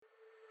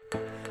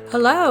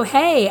Hello,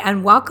 hey,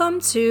 and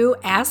welcome to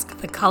Ask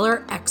the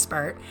Color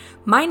Expert.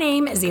 My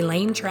name is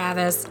Elaine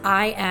Travis.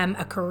 I am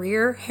a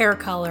career hair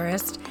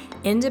colorist,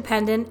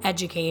 independent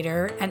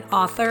educator, and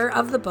author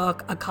of the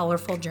book A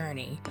Colorful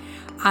Journey.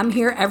 I'm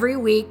here every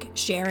week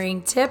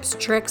sharing tips,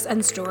 tricks,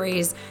 and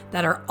stories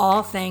that are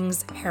all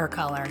things hair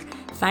color.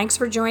 Thanks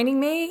for joining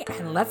me,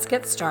 and let's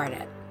get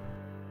started.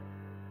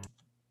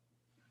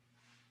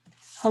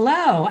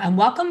 Hello, and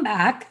welcome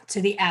back to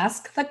the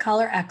Ask the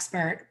Color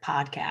Expert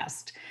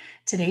podcast.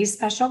 Today's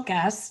special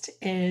guest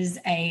is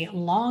a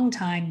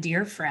longtime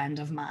dear friend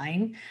of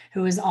mine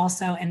who is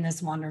also in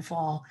this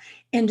wonderful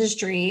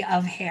industry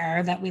of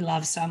hair that we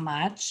love so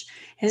much.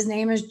 His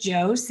name is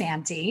Joe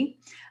Santi.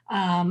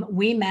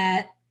 We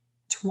met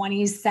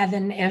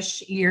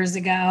 27-ish years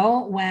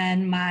ago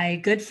when my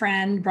good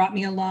friend brought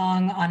me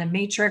along on a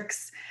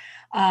Matrix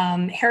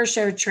hair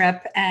show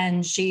trip,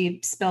 and she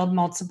spilled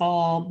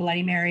multiple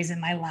Bloody Marys in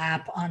my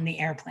lap on the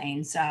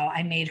airplane. So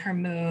I made her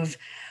move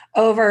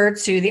over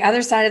to the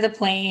other side of the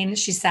plane.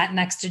 She sat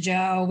next to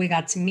Joe. We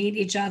got to meet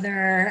each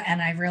other,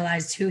 and I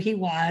realized who he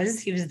was.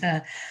 He was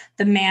the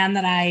man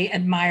that I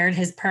admired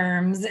his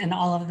perms in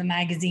all of the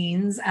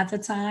magazines at the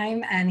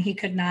time, and he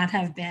could not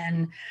have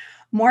been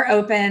more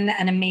open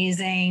and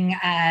amazing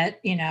at,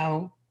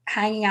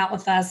 hanging out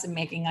with us and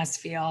making us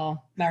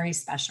feel very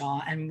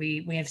special. And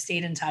we have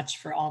stayed in touch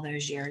for all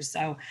those years.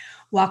 So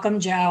welcome,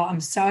 Joe.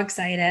 I'm so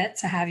excited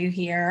to have you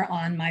here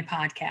on my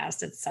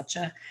podcast. It's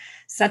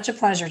such a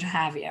pleasure to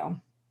have you.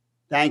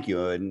 Thank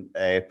you. And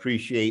I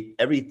appreciate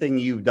everything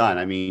you've done.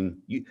 I mean,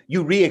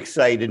 you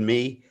re-excited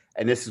me,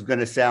 and this is going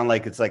to sound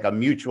like it's like a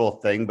mutual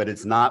thing, but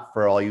it's not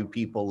for all you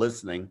people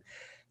listening.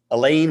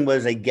 Elaine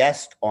was a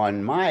guest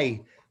on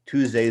my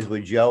Tuesdays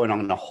with Joe, and I'm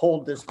going to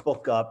hold this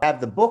book up. I have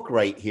the book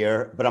right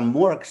here, but I'm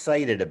more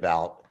excited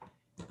about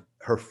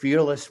her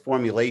Fearless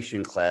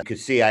Formulation class. You can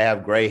see I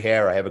have gray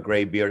hair. I have a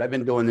gray beard. I've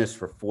been doing this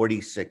for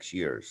 46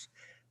 years.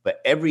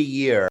 But every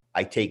year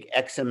I take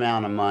X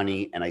amount of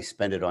money and I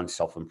spend it on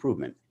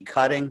self-improvement,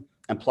 cutting,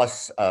 and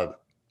plus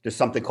there's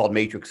something called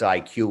Matrix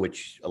IQ,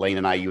 which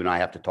Elaine and you and I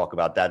have to talk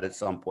about that at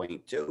some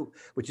point too,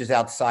 which is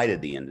outside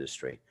of the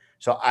industry.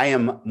 So I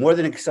am more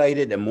than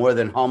excited and more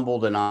than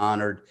humbled and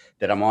honored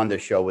that I'm on the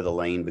show with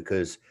Elaine,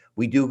 because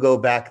we do go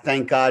back.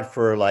 Thank God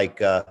for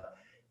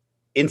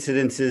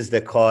incidences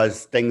that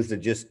cause things to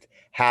just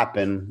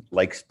happen,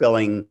 like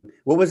spilling.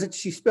 What was it?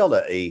 She spilled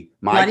a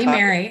Bloody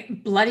Mary,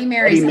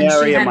 and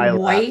she had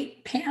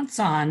white pants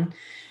on.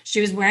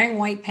 She was wearing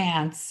white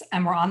pants,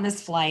 and we're on this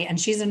flight, and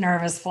she's a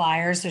nervous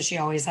flyer, so she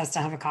always has to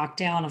have a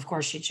cocktail. And of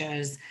course she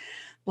chose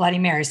Bloody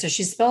Mary. So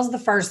she spills the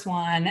first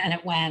one, and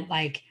it went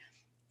like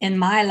in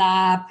my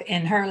lap,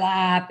 in her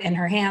lap, in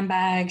her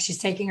handbag. She's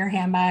taking her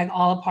handbag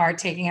all apart,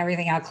 taking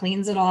everything out,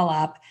 cleans it all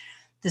up.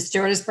 The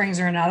stewardess brings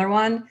her another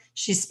one.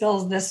 She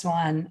spills this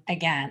one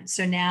again.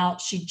 So now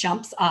she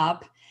jumps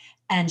up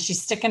and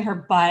she's sticking her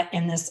butt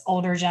in this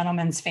older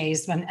gentleman's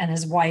face and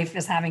his wife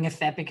is having a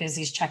fit because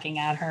he's checking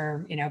out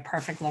her,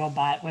 perfect little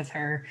butt with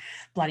her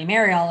Bloody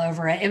Mary all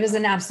over it. It was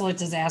an absolute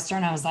disaster.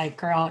 And I was like,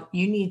 girl,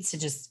 you need to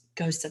just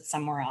go sit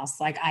somewhere else.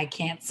 Like, I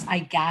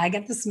gag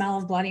at the smell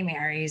of Bloody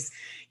Marys.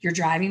 You're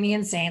driving me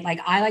insane.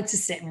 Like, I like to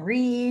sit and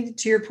read.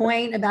 To your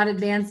point about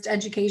advanced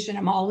education,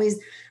 I'm always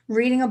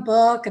reading a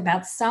book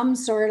about some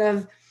sort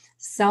of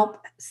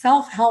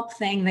self-help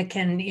thing that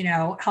can,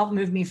 help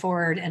move me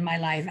forward in my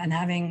life. And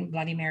having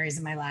Bloody Marys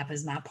in my lap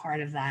is not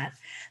part of that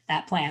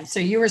plan. So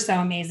you were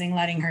so amazing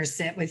letting her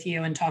sit with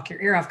you and talk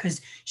your ear off,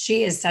 because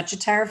she is such a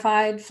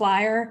terrified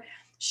flyer.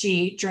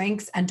 She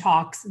drinks and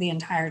talks the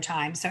entire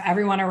time. So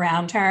everyone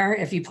around her,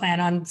 if you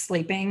plan on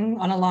sleeping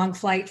on a long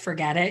flight,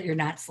 forget it. You're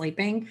not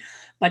sleeping.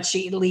 But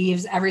she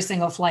leaves every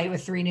single flight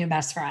with 3 new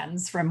best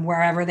friends from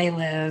wherever they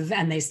live,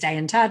 and they stay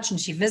in touch, and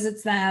she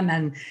visits them,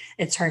 and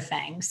it's her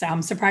thing. So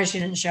I'm surprised she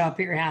didn't show up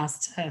at your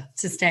house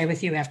to stay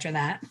with you after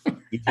that.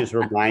 You just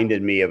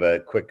reminded me of a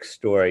quick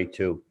story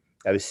too.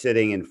 I was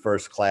sitting in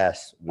first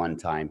class one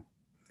time,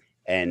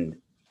 and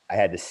I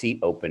had the seat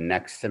open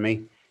next to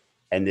me.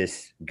 And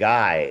this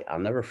guy, I'll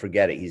never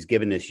forget it, he's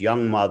giving this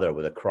young mother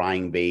with a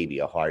crying baby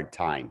a hard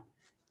time.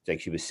 It's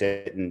like she was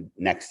sitting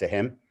next to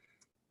him.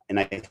 And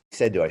I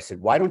said to her,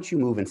 why don't you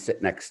move and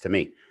sit next to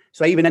me?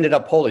 So I even ended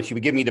up holding. She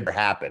would give me the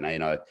happen.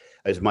 I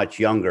was much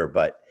younger,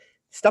 but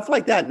stuff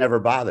like that never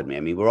bothered me. I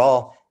mean, we're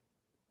all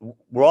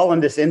in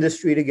this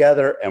industry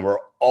together, and we're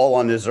all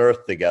on this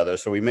earth together.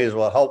 So we may as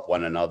well help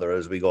one another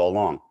as we go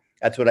along.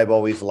 That's what I've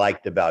always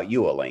liked about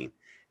you, Elaine,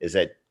 is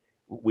that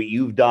what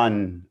you've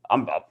done.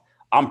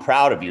 I'm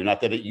proud of you. Not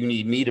that you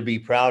need me to be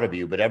proud of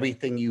you, but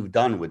everything you've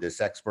done with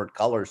this Expert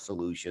Color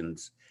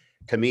Solutions,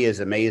 to me, is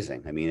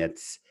amazing. I mean,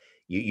 it's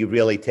you've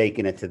really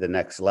taken it to the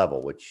next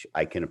level, which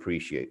I can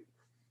appreciate.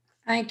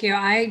 Thank you.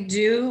 I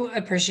do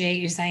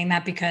appreciate you saying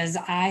that, because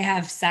I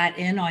have sat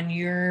in on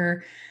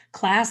your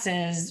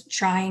classes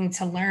trying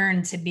to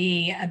learn to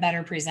be a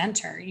better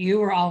presenter.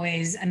 You were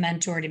always a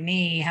mentor to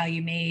me, how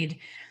you made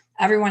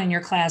everyone in your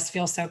class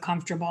feel so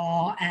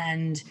comfortable,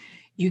 and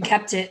You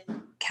kept it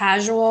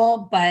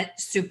casual, but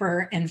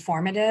super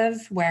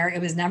informative, where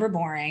it was never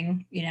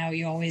boring. You know,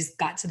 you always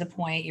got to the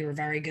point. You were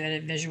very good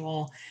at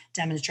visual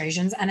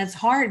demonstrations. And it's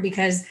hard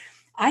because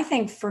I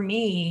think for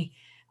me,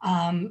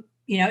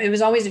 you know, it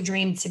was always a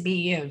dream to be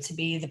you, to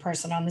be the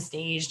person on the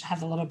stage, to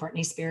have the little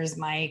Britney Spears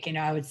mic. You know,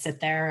 I would sit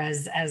there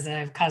as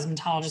a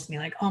cosmetologist and be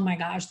like, oh my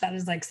gosh, that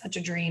is like such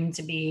a dream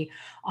to be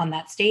on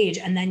that stage.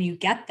 And then you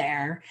get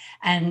there.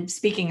 And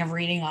speaking of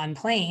reading on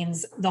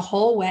planes, the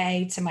whole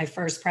way to my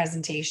first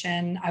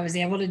presentation, I was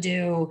able to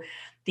do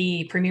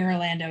the Premier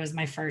Orlando as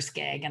my first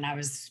gig. And I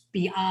was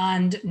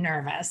beyond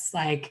nervous.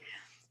 Like,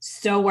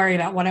 so worried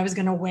about what I was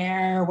going to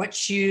wear, what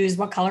shoes,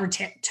 what color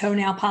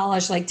toenail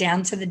polish, like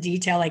down to the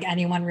detail, like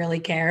anyone really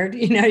cared.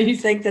 You know, you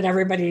think that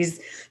everybody's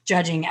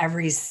judging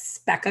every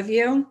speck of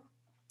you.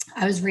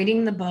 I was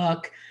reading the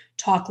book,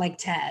 Talk Like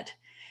TED.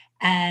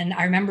 And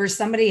I remember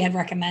somebody had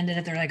recommended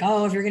it. They're like,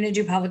 oh, if you're going to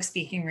do public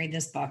speaking, read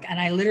this book.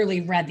 And I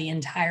literally read the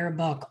entire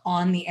book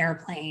on the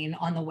airplane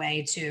on the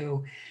way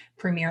to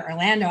Premier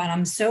Orlando. And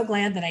I'm so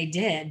glad that I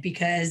did,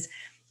 because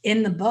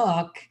in the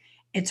book,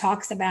 it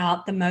talks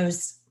about the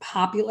most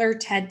popular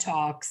TED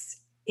Talks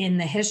in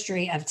the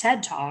history of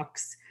TED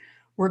Talks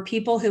were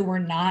people who were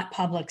not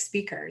public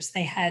speakers.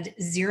 They had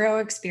zero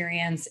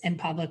experience in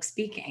public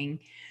speaking.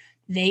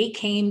 They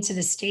came to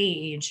the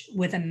stage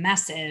with a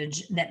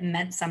message that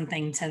meant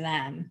something to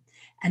them,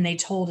 and they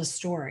told a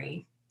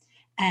story.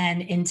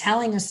 And in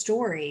telling a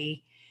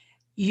story,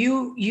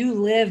 you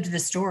lived the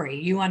story.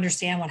 You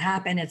understand what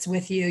happened. It's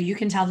with you. You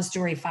can tell the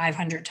story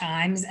 500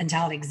 times and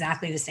tell it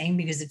exactly the same,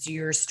 because it's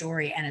your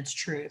story and it's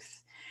truth.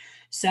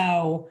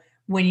 So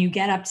when you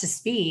get up to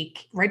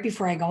speak, right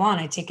before I go on,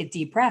 I take a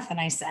deep breath and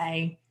I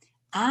say,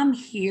 I'm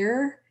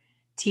here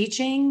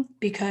teaching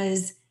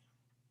because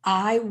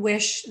I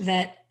wish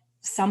that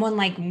someone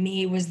like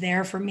me was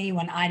there for me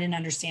when I didn't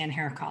understand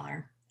hair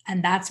color.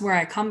 And that's where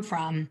I come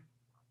from.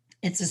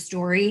 It's a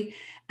story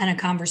and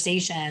a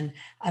conversation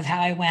of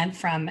how I went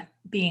from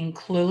being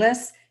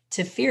clueless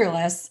to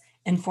fearless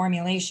in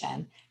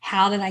formulation.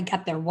 How did I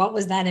get there? What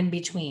was that in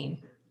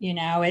between? You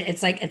know,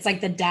 it's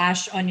like the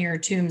dash on your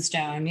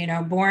tombstone, you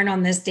know, born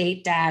on this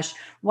date dash.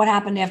 What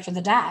happened after the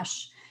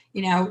dash?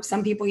 You know,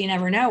 some people, you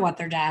never know what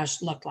their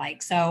dash looked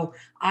like. So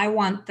I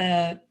want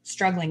the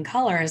struggling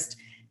colorist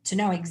to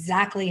know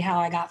exactly how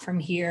I got from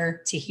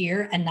here to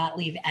here and not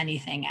leave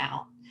anything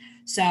out.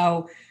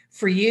 So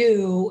for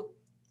you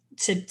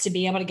to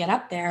be able to get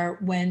up there,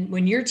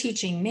 when you're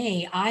teaching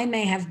me, I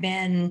may have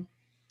been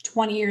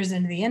 20 years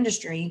into the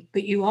industry,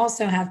 but you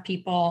also have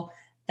people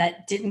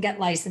that didn't get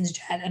licensed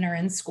yet and are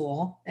in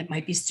school. It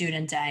might be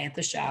student day at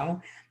the show.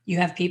 You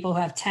have people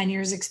who have 10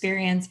 years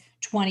experience,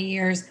 20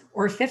 years,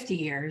 or 50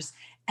 years,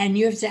 and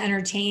you have to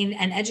entertain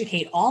and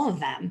educate all of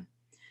them.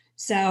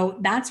 So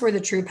that's where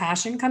the true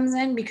passion comes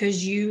in,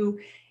 because you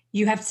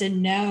have to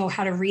know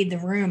how to read the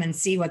room and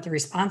see what the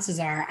responses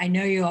are. I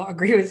know you'll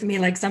agree with me.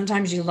 Like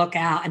sometimes you look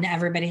out and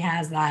everybody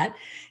has that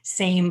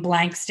same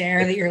blank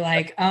stare that you're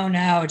like, oh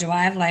no, do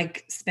I have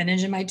like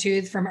spinach in my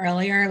tooth from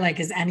earlier? Like,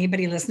 is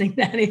anybody listening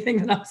to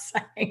anything that I'm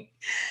saying?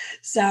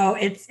 So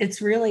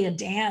it's really a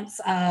dance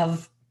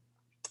of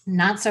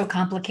not so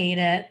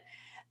complicated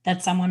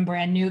that someone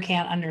brand new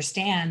can't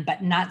understand,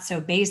 but not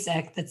so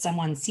basic that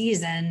someone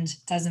seasoned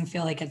doesn't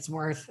feel like it's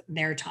worth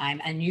their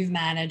time. And you've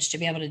managed to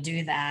be able to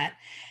do that.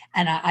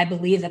 And I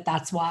believe that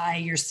that's why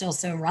you're still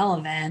so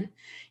relevant.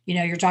 You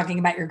know, you're talking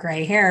about your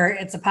gray hair.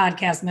 It's a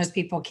podcast. Most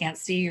people can't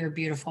see your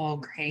beautiful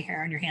gray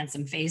hair and your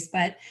handsome face,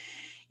 but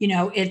you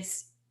know,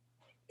 it's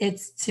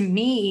to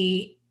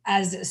me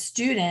as a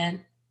student,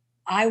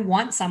 I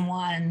want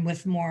someone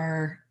with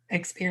more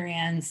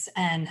experience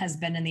and has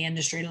been in the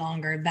industry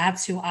longer.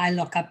 That's who I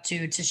look up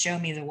to show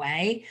me the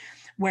way.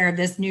 Where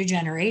this new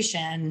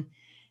generation,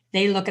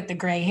 they look at the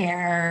gray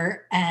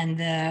hair and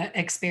the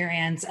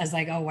experience as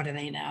like, oh, what do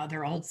they know?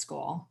 They're old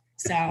school.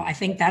 So I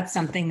think that's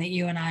something that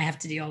you and I have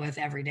to deal with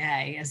every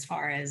day as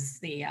far as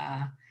the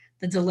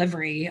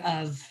delivery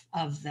of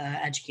the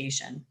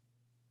education.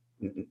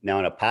 Now,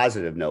 on a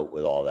positive note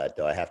with all that,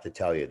 though, I have to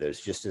tell you,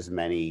 there's just as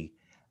many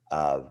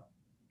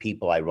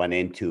people I run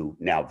into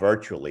now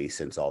virtually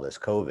since all this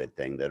COVID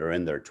thing that are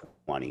in their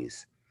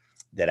 20s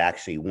that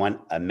actually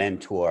want a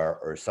mentor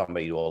or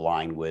somebody to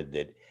align with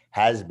that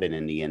has been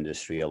in the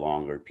industry a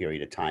longer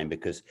period of time,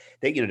 because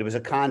they, you know, there was a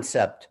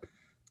concept,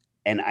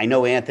 and I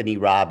know Anthony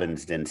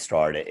Robbins didn't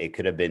start it. It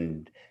could have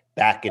been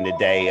back in the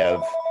day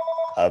of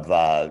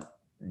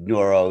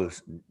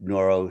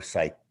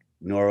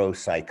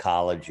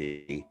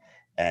neuropsychology,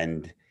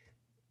 and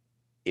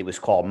it was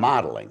called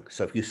modeling.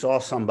 So if you saw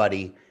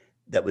somebody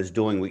that was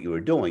doing what you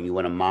were doing, you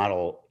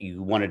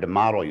wanted to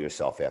model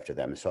yourself after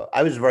them. So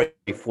I was very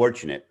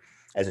fortunate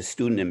as a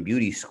student in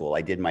beauty school.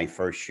 I did my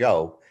first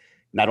show,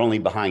 not only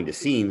behind the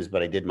scenes,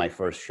 but I did my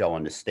first show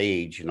on the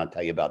stage. And I'll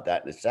tell you about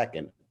that in a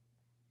second,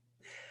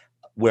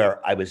 where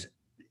I was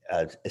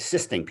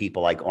assisting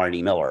people like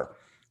Arnie Miller,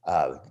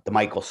 the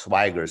Michael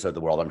Swigers of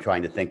the world. I'm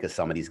trying to think of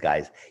some of these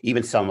guys,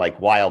 even some like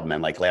wild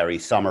men like Larry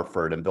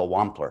Summerford and Bill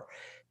Wampler.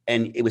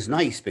 And it was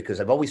nice because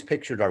I've always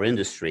pictured our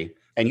industry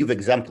and you've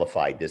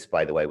exemplified this,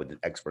 by the way, with the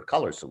Expert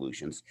Color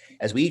Solutions,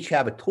 as we each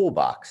have a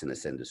toolbox in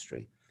this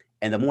industry.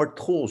 And the more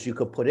tools you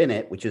could put in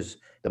it, which is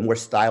the more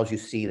styles you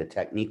see, the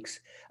techniques.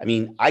 I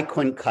mean, I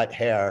couldn't cut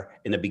hair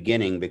in the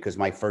beginning because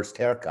my first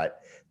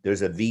haircut,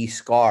 there's a V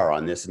scar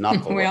on this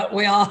knuckle.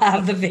 we all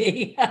have the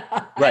V.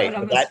 Right.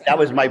 That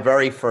was my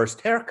very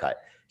first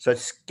haircut. So it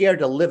scared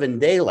the living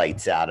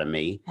daylights out of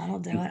me. That'll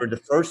do it. For the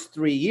first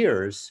 3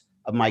 years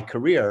of my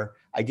career,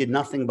 I did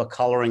nothing but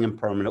coloring and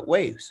permanent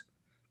waves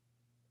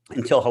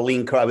until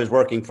I was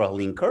working for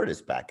Helene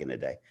Curtis back in the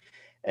day.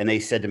 And they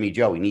said to me,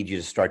 Joe, we need you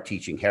to start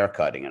teaching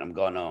haircutting. And I'm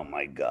going, oh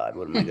my God,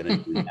 what am I going to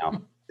do now?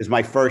 It was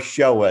my first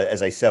show,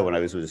 as I said, when I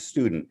was a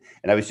student.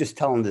 And I was just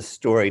telling this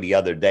story the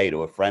other day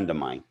to a friend of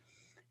mine,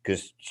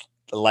 because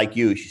like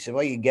you, she said,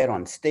 well, you get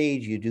on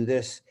stage, you do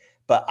this.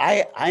 But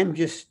I'm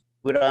just,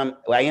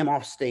 I am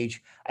off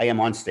stage, I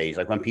am on stage.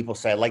 Like when people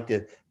say, I'd like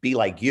to be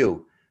like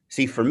you.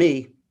 See, for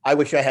me, I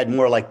wish I had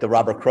more like the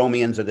Robert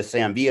Cromians or the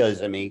Sam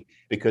Villas in me,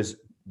 because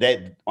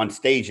they on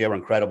stage, they were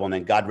incredible. And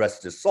then God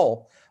rest his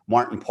soul,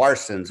 Martin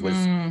Parsons was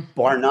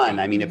bar none.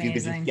 I mean, amazing. If you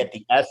could just get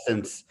the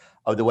essence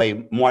of the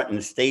way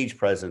Martin's stage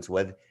presence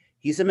was,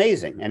 he's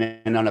amazing.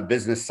 And on a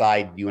business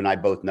side, you and I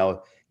both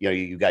know,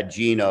 you got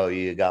Gino,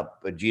 you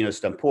got Gino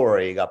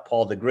Stampora, you got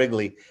Paul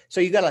DeGrigley. So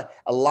you got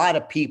a lot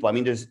of people. I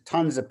mean, there's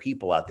tons of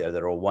people out there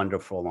that are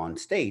wonderful on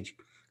stage.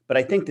 But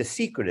I think the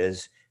secret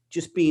is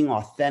just being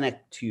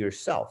authentic to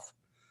yourself.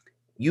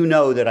 You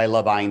know that I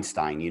love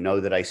Einstein. You know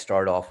that I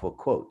start off with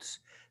quotes.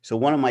 So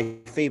one of my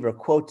favorite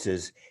quotes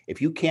is, if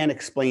you can't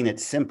explain it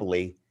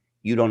simply,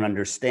 you don't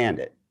understand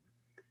it.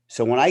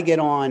 So when I get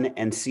on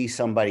and see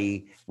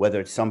somebody,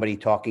 whether it's somebody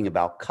talking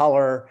about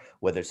color,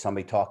 whether it's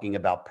somebody talking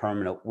about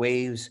permanent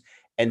waves,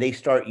 and they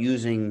start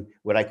using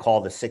what I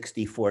call the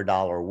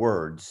 $64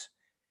 words,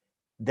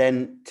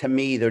 then to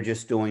me, they're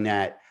just doing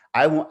that.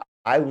 I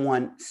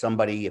want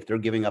somebody, if they're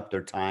giving up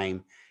their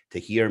time to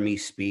hear me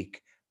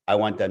speak, I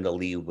want them to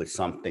leave with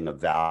something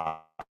of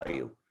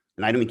value.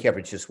 And I don't even care if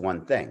it's just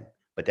one thing,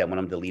 but then I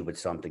want them to leave with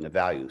something of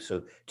value.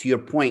 So to your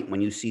point,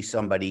 when you see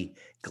somebody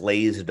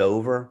glazed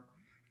over,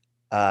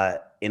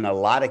 in a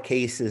lot of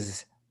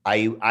cases,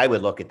 I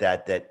would look at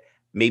that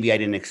maybe I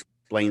didn't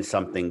explain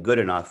something good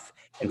enough.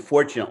 And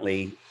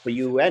fortunately for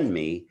you and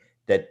me,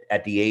 that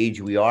at the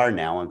age we are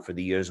now, and for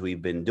the years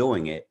we've been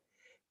doing it,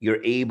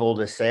 you're able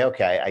to say,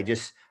 okay, I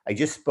just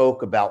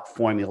spoke about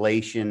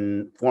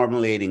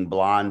formulating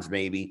blondes.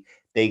 Maybe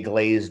they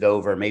glazed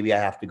over. Maybe I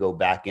have to go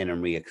back in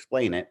and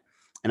re-explain it.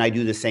 And I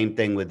do the same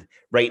thing with,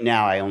 right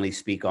now, I only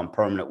speak on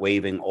permanent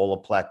waving,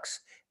 Olaplex,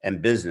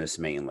 and business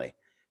mainly.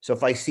 So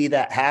if I see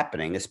that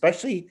happening,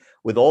 especially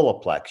with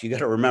Olaplex, you got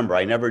to remember,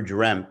 I never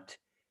dreamt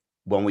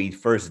when we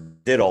first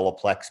did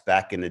Olaplex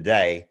back in the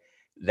day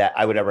that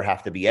I would ever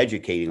have to be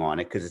educating on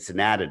it, because it's an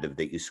additive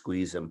that you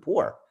squeeze and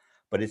pour.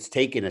 But it's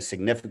taken a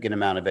significant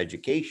amount of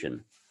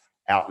education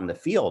out in the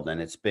field,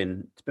 and it's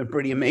been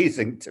pretty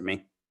amazing to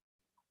me.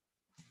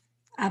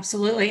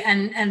 Absolutely.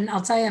 And I'll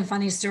tell you a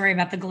funny story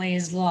about the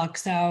glazed look.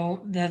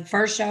 So the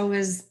first show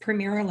was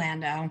Premiere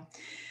Orlando,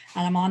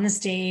 and I'm on the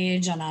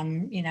stage and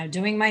I'm,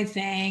 doing my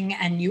thing.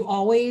 And you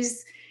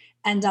always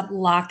end up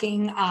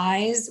locking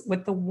eyes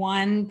with the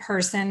one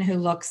person who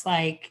looks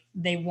like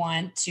they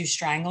want to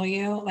strangle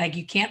you. Like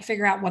you can't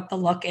figure out what the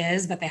look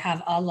is, but they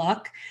have a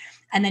look.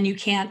 And then you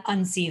can't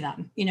unsee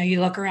them.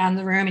 You look around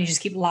the room and you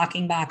just keep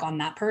locking back on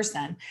that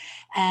person.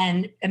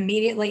 And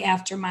immediately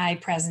after my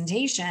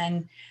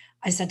presentation,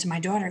 I said to my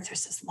daughter,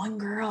 there's this one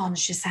girl and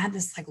she just had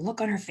this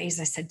look on her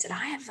face. I said, did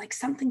I have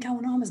something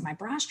going on? Was my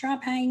bra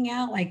strap hanging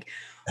out?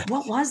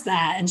 What was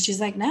that? And she's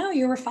like, no,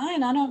 you were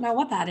fine. I don't know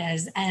what that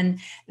is. And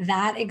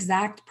that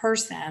exact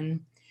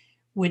person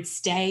would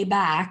stay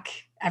back.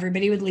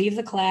 Everybody would leave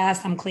the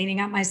class. I'm cleaning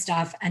up my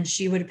stuff. And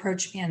she would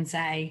approach me and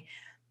say,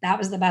 that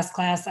was the best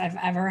class I've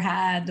ever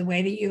had. The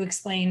way that you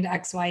explained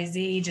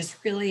XYZ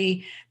just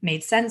really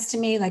made sense to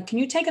me. Can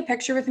you take a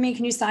picture with me?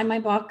 Can you sign my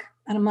book?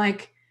 And I'm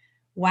like,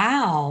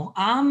 wow,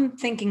 I'm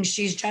thinking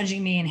she's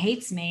judging me and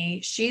hates me.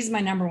 She's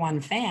my number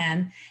one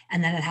fan.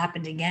 And then it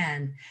happened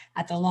again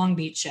at the Long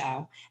Beach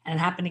show, and it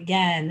happened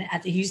again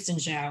at the Houston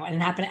show, and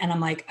it happened. And I'm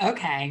like,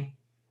 okay,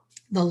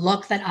 the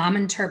look that I'm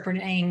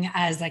interpreting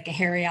as a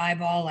hairy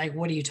eyeball,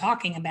 what are you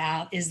talking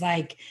about, is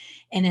an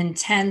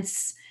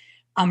intense,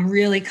 I'm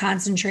really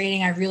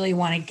concentrating. I really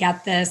want to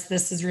get this.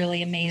 This is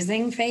really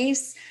amazing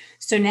face.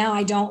 So now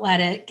I don't let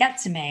it get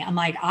to me. I'm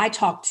I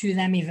talk to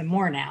them even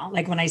more now.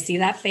 When I see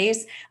that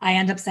face, I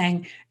end up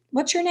saying,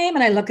 what's your name?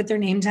 And I look at their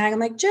name tag. I'm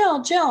like,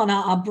 Jill. And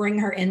I'll bring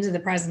her into the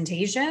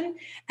presentation.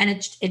 And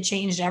it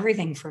changed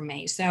everything for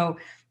me. So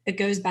it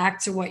goes back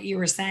to what you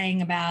were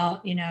saying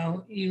about,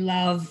 you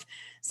love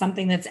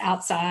something that's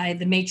outside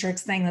the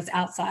matrix thing that's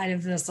outside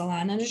of the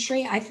salon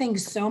industry. I think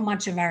so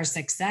much of our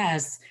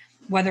success,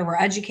 whether we're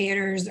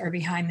educators or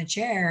behind the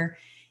chair,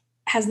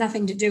 has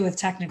nothing to do with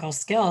technical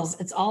skills.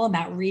 It's all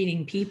about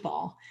reading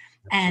people.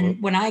 Absolutely.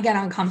 And when I get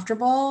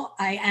uncomfortable,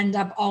 I end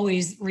up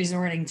always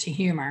resorting to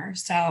humor.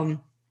 So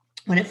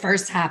when it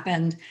first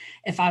happened,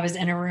 if I was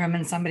in a room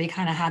and somebody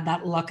kind of had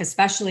that look,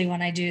 especially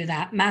when I do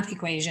that math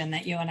equation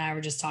that you and I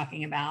were just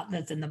talking about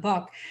that's in the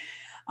book,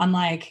 I'm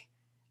like,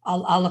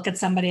 I'll look at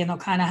somebody and they'll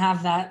kind of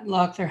have that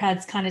look, their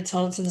head's kind of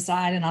tilted to the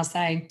side, and I'll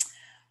say,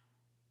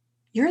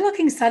 "You're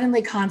looking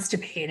suddenly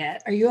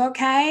constipated. Are you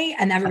okay?"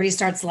 And everybody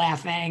starts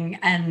laughing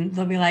and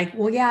they'll be like,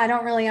 "Well, yeah, I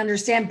don't really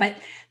understand." But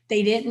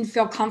they didn't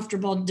feel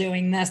comfortable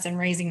doing this and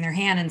raising their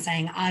hand and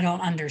saying, "I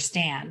don't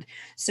understand."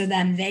 So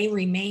then they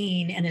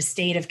remain in a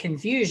state of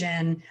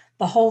confusion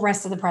the whole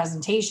rest of the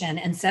presentation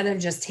instead of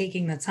just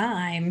taking the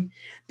time,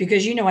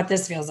 because you know what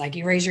this feels like.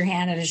 You raise your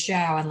hand at a show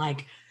and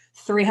like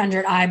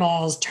 300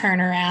 eyeballs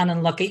turn around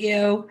and look at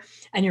you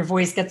and your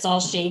voice gets all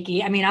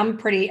shaky. I mean, I'm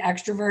pretty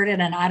extroverted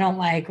and I don't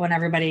like when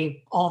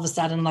everybody all of a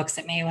sudden looks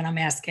at me when I'm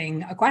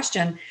asking a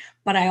question,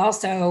 but I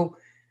also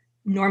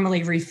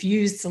normally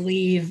refuse to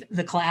leave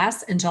the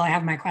class until I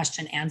have my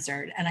question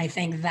answered. And I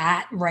think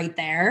that right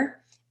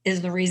there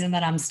is the reason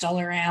that I'm still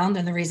around,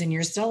 and the reason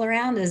you're still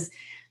around is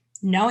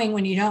knowing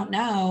when you don't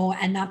know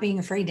and not being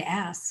afraid to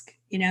ask.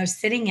 You know,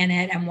 sitting in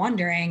it and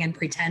wondering and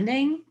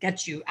pretending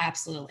gets you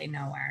absolutely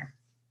nowhere.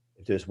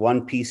 If there's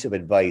one piece of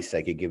advice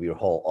I could give your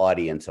whole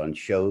audience on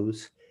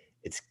shows,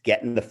 it's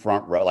get in the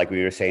front row. Like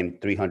we were saying,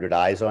 300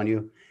 eyes on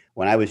you.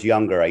 When I was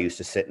younger, I used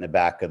to sit in the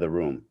back of the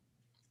room.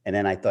 And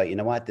then I thought, you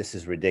know what, this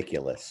is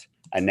ridiculous.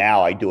 And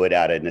now I do it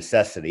out of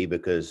necessity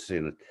because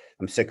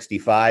I'm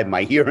 65,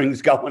 my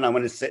hearing's going, I'm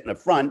going to sit in the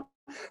front.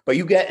 But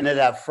you get into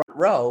that front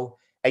row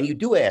and you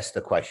do ask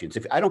the questions.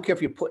 If I don't care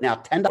if you're putting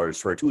out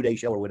 $10 for a 2-day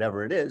show or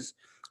whatever it is,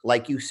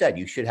 like you said,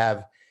 you should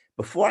have.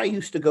 Before I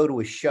used to go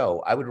to a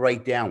show, I would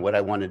write down what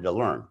I wanted to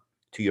learn,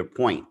 to your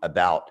point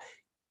about,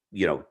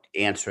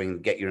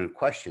 get your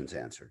questions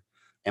answered.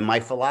 And my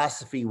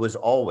philosophy was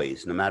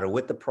always, no matter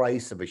what the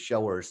price of a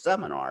show or a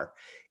seminar,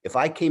 if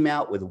I came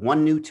out with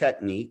one new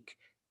technique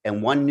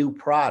and one new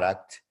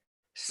product,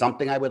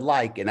 something I would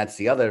like, and that's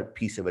the other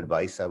piece of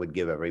advice I would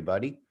give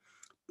everybody,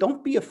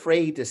 don't be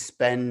afraid to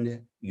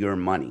spend your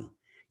money.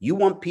 You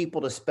want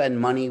people to spend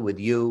money with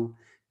you,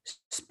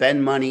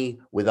 spend money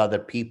with other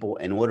people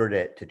in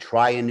order to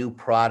try a new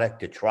product,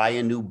 to try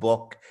a new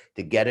book,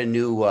 to get a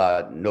new,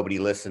 nobody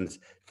listens.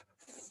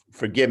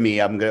 Forgive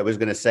me, I was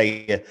going to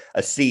say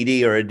a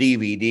CD or a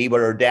DVD, but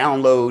or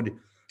download,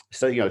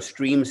 so,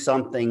 stream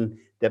something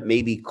that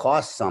maybe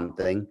costs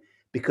something,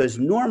 because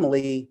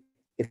normally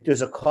if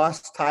there's a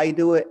cost tied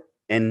to it,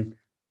 and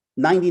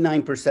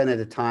 99% of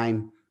the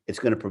time, it's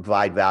going to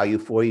provide value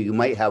for you. You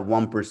might have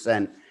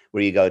 1%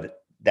 where you go,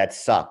 that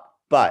sucked,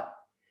 but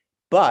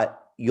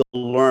you'll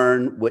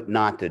learn what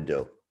not to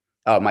do.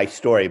 Oh, my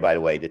story, by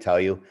the way, to tell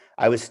you,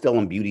 I was still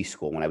in beauty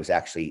school when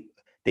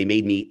they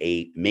made me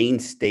a main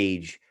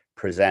stage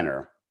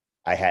presenter.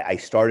 I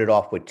started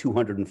off with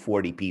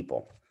 240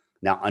 people.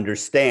 Now,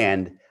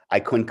 understand, I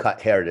couldn't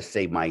cut hair to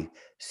save my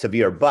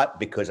severe butt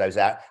because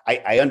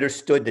I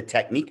understood the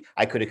technique.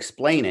 I could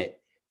explain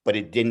it, but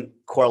it didn't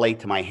correlate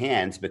to my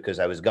hands because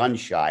I was gun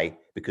shy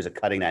because of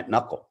cutting that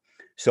knuckle.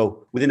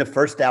 So within the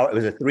first hour, it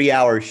was a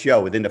 3-hour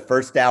show. Within the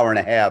first hour and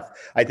a half,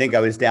 I think I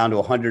was down to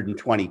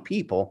 120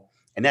 people.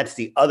 And that's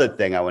the other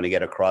thing I want to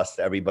get across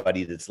to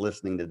everybody that's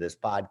listening to this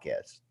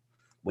podcast.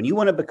 When you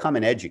want to become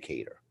an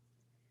educator,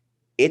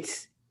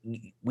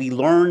 we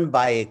learn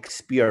by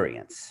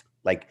experience.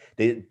 Like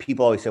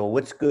people always say, well,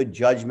 what's good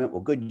judgment? Well,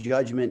 good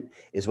judgment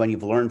is when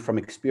you've learned from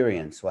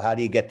experience. Well, how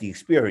do you get the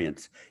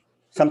experience?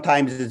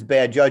 Sometimes it's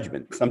bad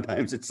judgment.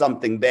 Sometimes it's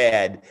something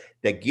bad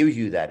that gives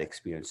you that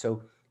experience.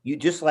 So you,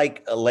 just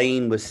like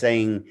Elaine was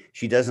saying,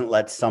 she doesn't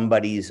let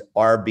somebody's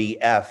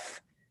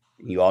RBF,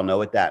 you all know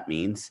what that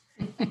means,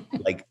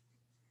 like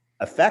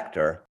affect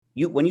her.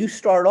 When you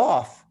start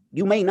off,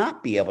 you may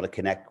not be able to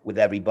connect with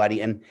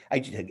everybody. And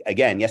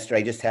yesterday,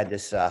 I just had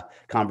this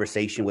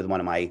conversation with one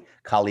of my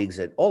colleagues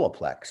at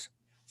Olaplex.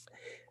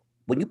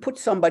 When you put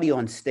somebody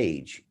on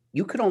stage,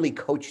 you can only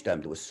coach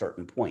them to a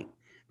certain point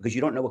because you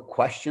don't know what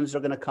questions are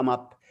going to come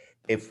up.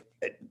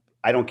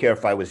 I don't care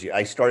if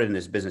I started in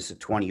this business at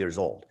 20 years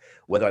old,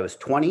 whether I was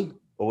 20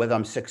 or whether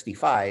I'm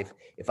 65.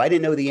 If I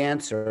didn't know the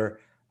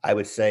answer, I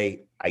would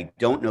say, I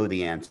don't know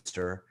the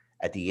answer.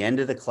 At the end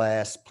of the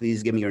class,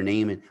 please give me your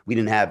name. And we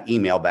didn't have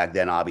email back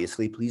then,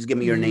 obviously. Please give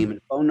me your name and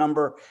phone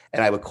number,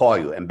 and I would call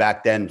you. And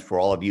back then,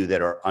 for all of you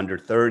that are under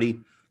 30,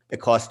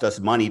 it cost us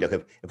money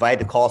if I had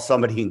to call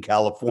somebody in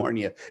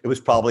California, it was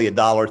probably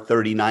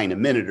 $1.39 a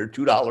minute or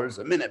 $2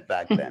 a minute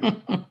back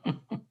then.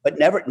 But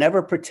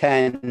never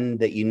pretend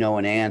that you know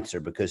an answer,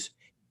 because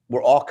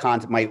we're all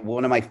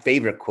one of my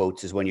favorite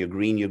quotes is, when you're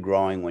green, you're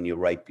growing, when you're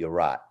ripe, you're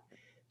rot.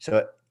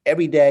 So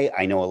every day,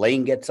 I know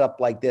Elaine gets up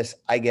like this.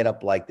 I get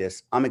up like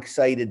this. I'm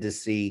excited to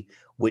see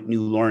what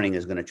new learning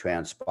is going to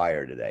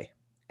transpire today.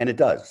 And it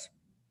does.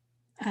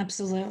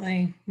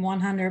 Absolutely.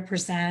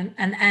 100%.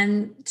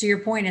 And to your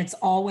point, it's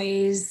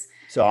always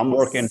so I'm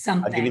working.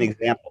 Something. I'll give you an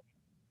example.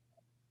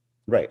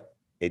 Right.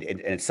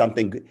 It's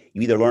something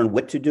you either learn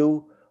what to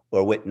do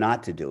or what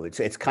not to do.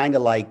 It's kind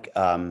of like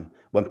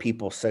when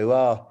people say,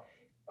 well,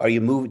 are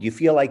you moving? Do you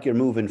feel like you're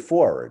moving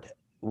forward?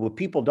 What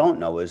people don't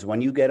know is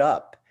when you get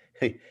up,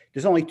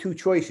 There's only two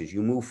choices.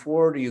 You move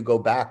forward or you go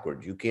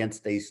backwards. You can't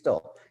stay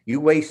still. You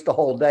waste the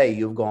whole day,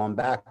 you've gone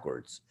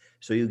backwards.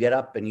 So you get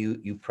up and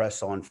you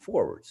press on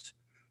forwards.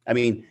 I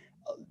mean,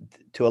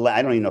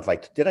 I don't even know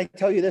if did I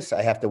tell you this?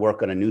 I have to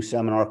work on a new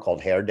seminar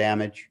called Hair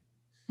Damage.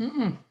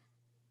 Mm-mm.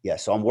 Yeah,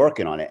 so I'm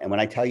working on it. And when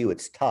I tell you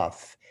it's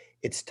tough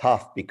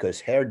because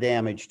hair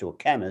damage to a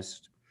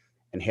chemist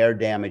and hair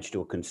damage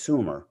to a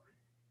consumer,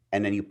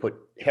 and then you put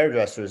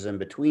hairdressers in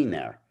between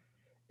there.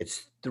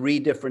 It's three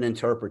different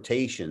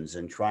interpretations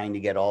and trying to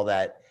get all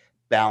that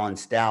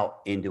balanced out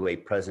into a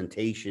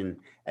presentation,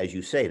 as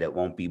you say, that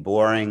won't be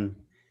boring,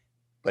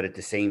 but at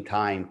the same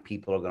time,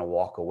 people are going to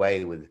walk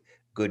away with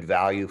good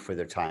value for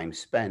their time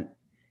spent.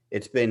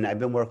 I've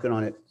been working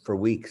on it for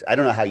weeks. I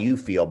don't know how you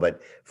feel,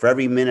 but for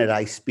every minute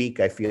I speak,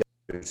 I feel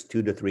there's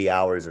 2 to 3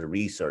 hours of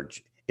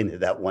research into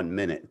that 1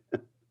 minute.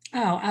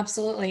 Oh,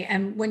 absolutely.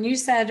 And when you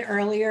said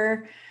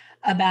earlier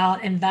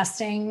about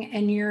investing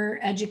in your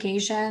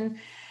education,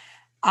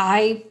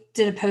 I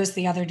did a post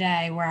the other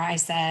day where I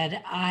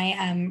said, I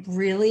am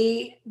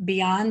really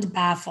beyond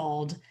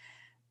baffled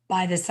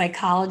by the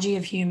psychology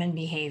of human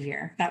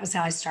behavior. That was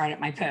how I started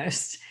my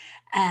post.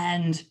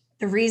 And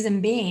the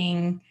reason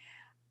being,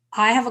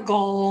 I have a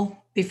goal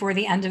before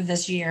the end of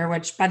this year,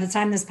 which by the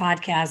time this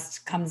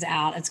podcast comes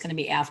out, it's going to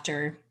be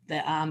after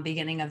the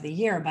beginning of the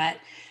year. But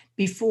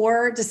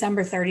before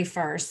December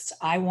 31st,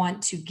 I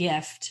want to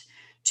gift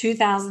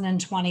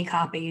 2020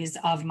 copies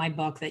of my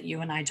book that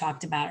you and I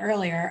talked about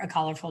earlier, A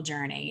Colorful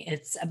Journey.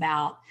 It's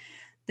about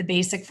the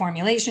basic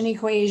formulation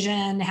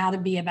equation, how to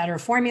be a better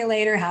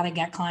formulator, how to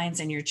get clients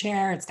in your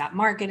chair. It's got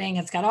marketing,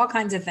 it's got all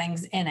kinds of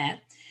things in it.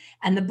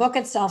 And the book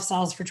itself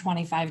sells for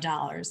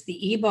 $25.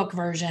 The ebook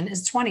version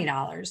is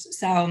 $20.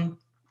 So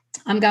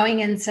I'm going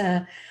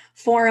into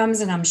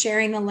forums and I'm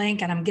sharing the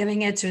link and I'm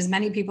giving it to as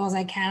many people as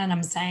I can. And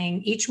I'm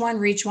saying each one,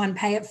 reach one,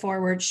 pay it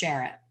forward,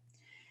 share it.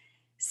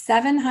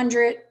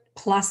 700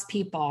 plus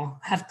people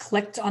have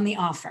clicked on the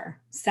offer.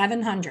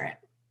 700.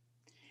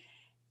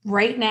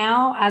 Right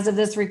now, as of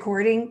this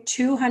recording,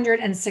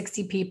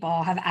 260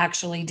 people have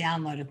actually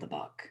downloaded the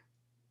book.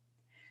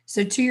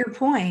 So to your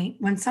point,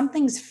 when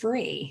something's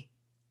free,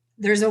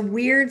 there's a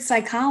weird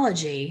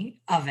psychology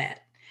of it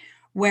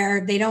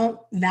where they don't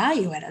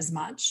value it as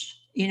much.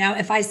 You know,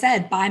 if I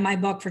said, buy my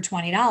book for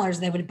 $20,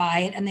 they would buy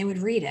it and they would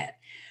read it.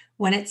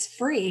 When it's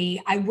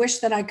free, I wish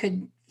that I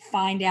could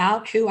find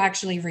out who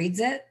actually reads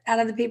it out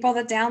of the people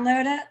that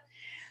download it.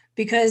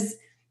 Because,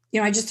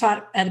 you know, I just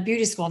taught at a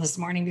beauty school this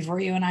morning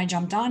before you and I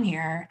jumped on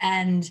here,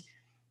 and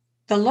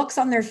the looks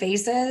on their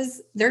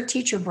faces, their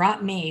teacher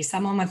brought me,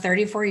 someone with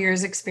 34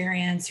 years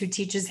experience who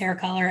teaches hair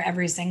color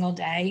every single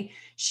day.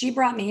 She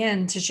brought me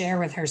in to share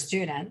with her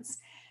students.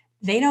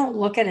 They don't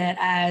look at it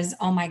as,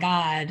 oh my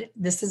God,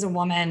 this is a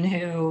woman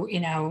who, you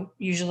know,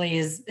 usually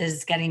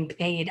is getting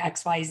paid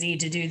XYZ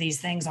to do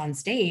these things on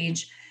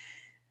stage.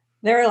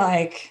 They're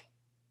like,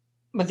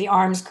 with the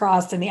arms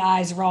crossed and the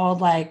eyes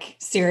rolled, like,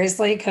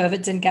 seriously,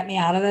 COVID didn't get me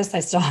out of this.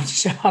 I still have to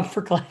show up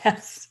for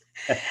class.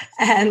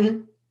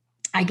 And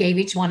I gave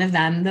each one of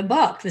them the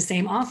book, the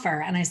same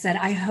offer. And I said,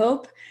 I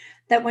hope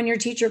that when your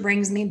teacher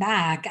brings me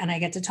back and I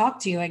get to talk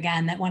to you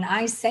again, that when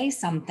I say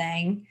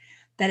something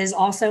that is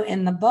also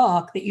in the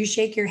book, that you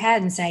shake your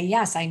head and say,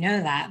 yes, I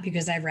know that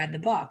because I've read the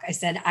book. I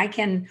said, I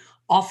can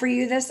offer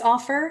you this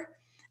offer.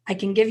 I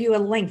can give you a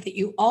link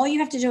that all you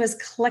have to do is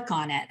click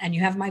on it and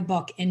you have my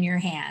book in your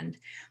hand.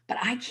 But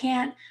I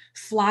can't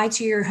fly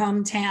to your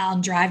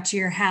hometown, drive to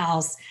your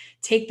house,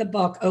 take the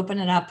book, open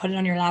it up, put it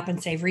on your lap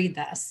and say, read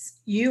this.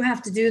 You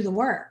have to do the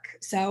work.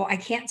 So I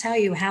can't tell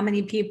you how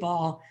many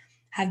people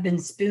have been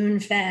spoon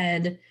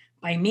fed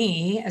by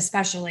me,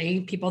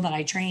 especially people that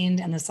I trained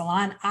in the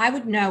salon. I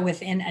would know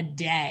within a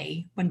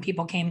day when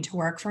people came to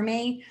work for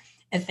me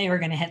if they were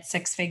going to hit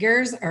six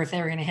figures or if they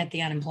were going to hit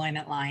the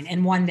unemployment line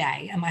in one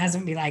day. And my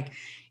husband would be like,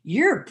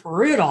 you're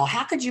brutal.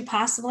 How could you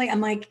possibly?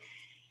 I'm like,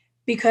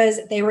 because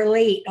they were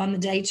late on the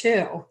day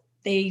 2.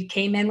 They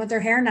came in with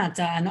their hair not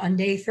done on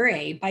day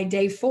 3. By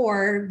day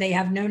 4, they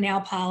have no nail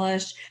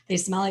polish. They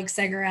smell like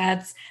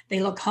cigarettes.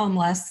 They look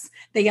homeless.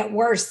 They get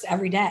worse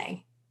every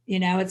day. You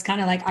know, it's kind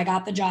of like, I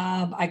got the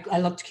job. I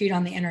looked cute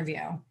on the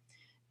interview.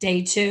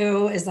 Day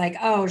 2 is like,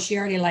 oh, she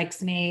already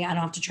likes me. I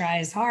don't have to try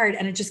as hard.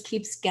 And it just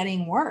keeps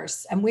getting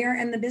worse. And we're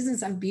in the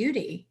business of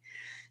beauty.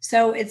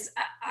 So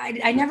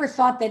I never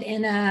thought that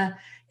in a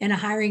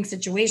hiring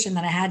situation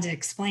that I had to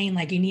explain,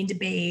 like, you need to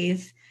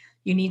bathe,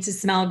 you need to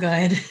smell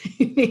good,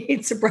 you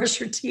need to brush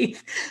your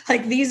teeth.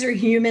 Like, these are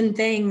human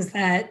things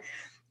that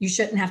you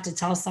shouldn't have to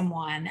tell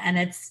someone. And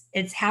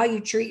it's how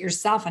you treat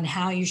yourself and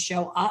how you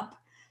show up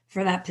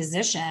for that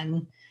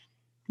position.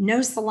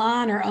 No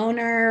salon or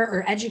owner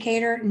or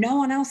educator, no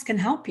one else can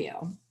help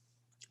you.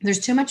 There's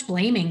too much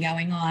blaming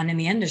going on in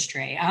the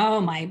industry.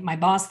 Oh, my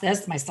boss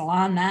this, my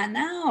salon that.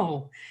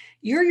 No,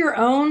 you're your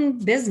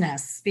own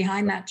business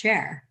behind that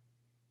chair.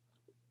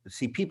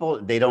 See,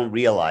 people, they don't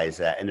realize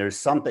that. And there's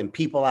something,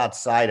 people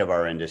outside of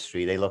our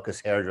industry, they look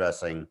as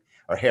hairdressing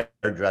or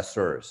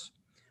hairdressers.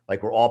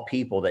 Like, we're all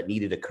people that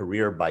needed a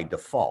career by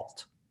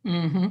default.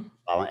 Mm-hmm.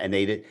 and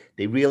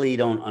they really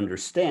don't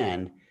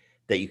understand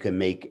that you can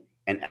make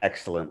an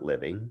excellent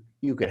living.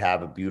 You could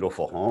have a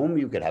beautiful home.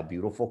 You could have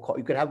beautiful car.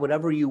 You could have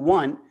whatever you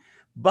want,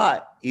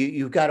 but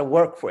you've got to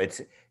work for it.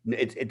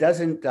 It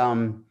doesn't.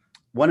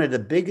 One of the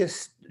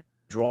biggest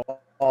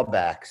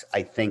drawbacks,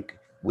 I think,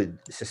 with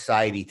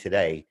society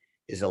today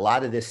is a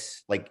lot of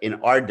this, like in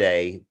our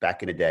day,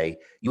 back in the day,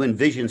 you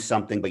envisioned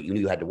something, but you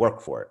knew you had to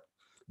work for it.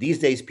 These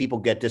days, people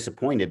get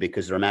disappointed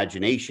because their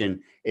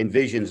imagination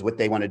envisions what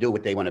they want to do,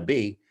 what they want to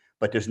be,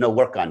 but there's no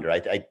work under. I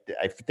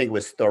think it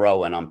was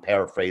Thoreau, and I'm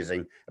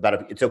paraphrasing,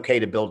 about it's okay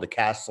to build a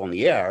castle in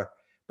the air,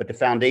 but the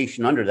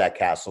foundation under that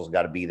castle's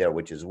got to be there,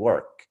 which is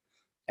work.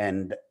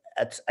 And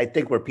that's, I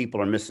think, where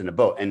people are missing the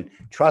boat. And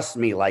trust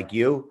me, like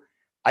you,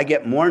 I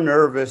get more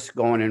nervous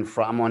going in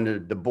front. I'm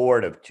on the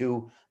board of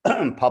two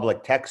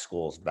public tech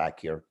schools back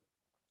here,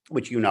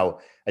 which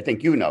I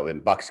think in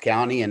Bucks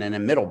County and then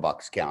in Middle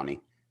Bucks County.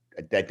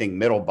 I think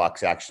Middle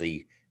Bucks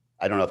actually,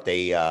 I don't know if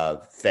they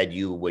fed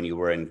you when you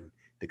were in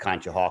the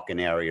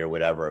Conshohocken area or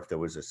whatever, if there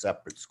was a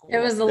separate school. It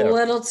was a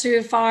little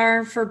too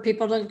far for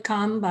people to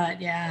come,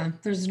 but yeah,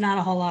 there's not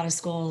a whole lot of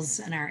schools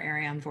in our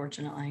area,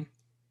 unfortunately.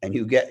 And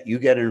you get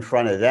in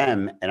front of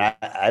them, and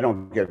I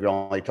don't care if you're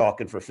only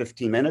talking for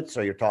 15 minutes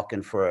or you're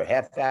talking for a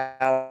half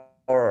hour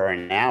or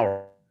an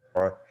hour.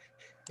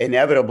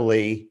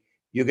 Inevitably,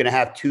 you're going to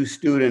have two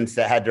students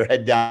that had their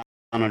head down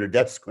on their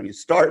desk when you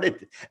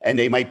started, and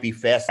they might be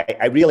fast.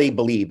 I really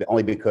believe,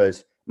 only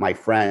because my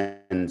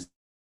friends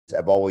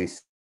have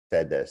always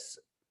said this.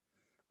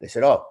 They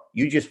said, "Oh,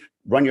 you just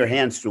run your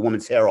hands through a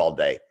woman's hair all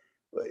day.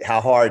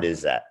 How hard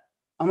is that?"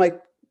 I'm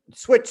like,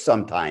 switch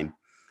sometime.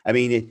 I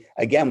mean,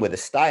 again, with a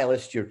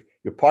stylist, you're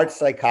part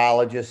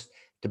psychologist.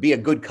 To be a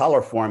good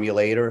color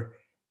formulator,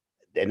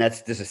 and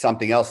this is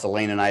something else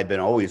Elaine and I have been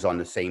always on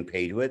the same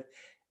page with.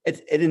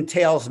 It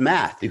entails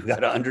math. You've got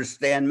to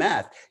understand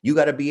math. You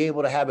got to be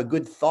able to have a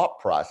good thought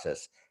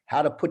process,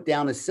 how to put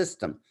down a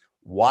system,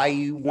 why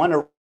you want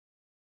to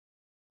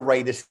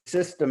write a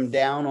system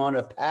down on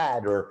a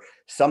pad or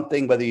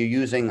something, whether you're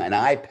using an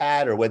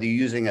iPad or whether you're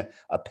using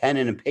a pen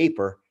and a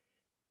paper.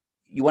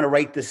 You want to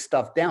write this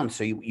stuff down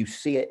so you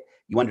see it,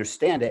 you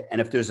understand it.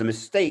 And if there's a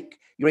mistake,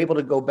 you're able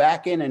to go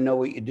back in and know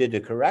what you did to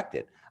correct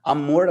it.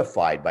 I'm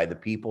mortified by the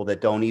people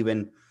that don't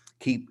even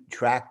keep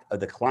track of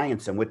the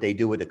clients and what they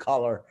do with the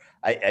color.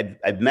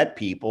 I've met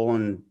people,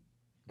 and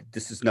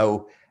this is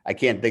I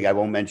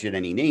won't mention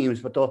any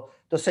names, but they'll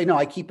say, "No,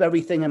 I keep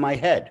everything in my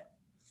head."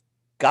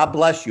 God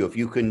bless you if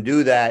you can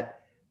do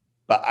that,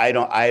 but I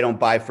don't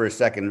buy for a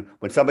second.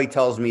 When somebody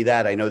tells me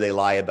that, I know they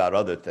lie about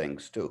other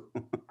things too.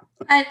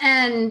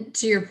 And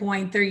to your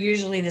point, they're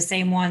usually the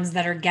same ones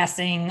that are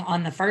guessing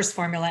on the first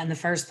formula in the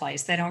first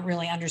place. They don't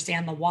really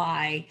understand the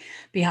why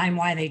behind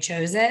why they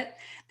chose it.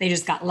 They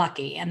just got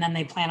lucky, and then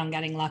they plan on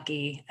getting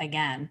lucky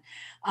again.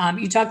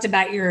 You talked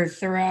about your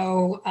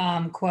Thoreau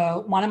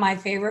quote. One of my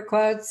favorite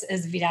quotes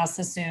is Vidal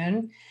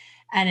Sassoon,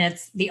 and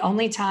it's the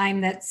only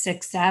time that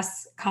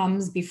success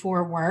comes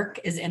before work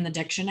is in the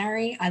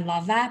dictionary. I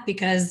love that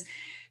because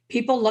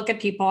people look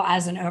at people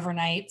as an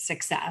overnight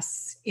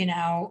success.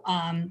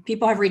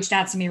 People have reached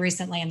out to me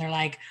recently and they're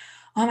like,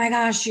 "Oh my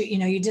gosh,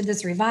 you did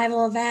this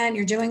revival event,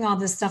 you're doing all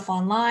this stuff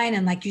online,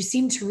 and like you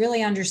seem to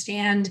really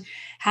understand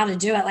how to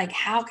do it. Like,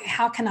 how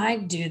can I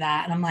do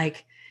that?" And I'm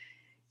like,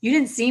 "You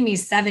didn't see me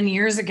 7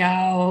 years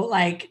ago,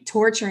 like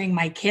torturing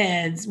my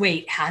kids.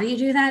 Wait, how do you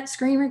do that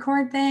screen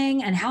record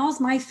thing? And how's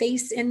my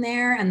face in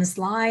there and the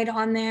slide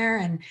on there?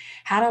 And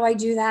how do I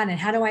do that? And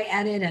how do I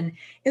edit?" And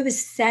it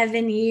was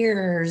 7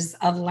 years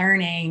of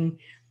learning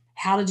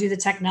how to do the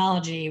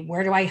technology.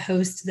 Where do I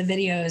host the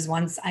videos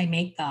once I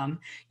make them?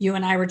 You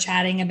and I were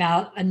chatting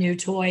about a new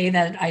toy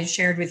that I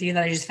shared with you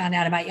that I just found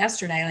out about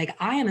yesterday. Like,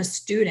 I am a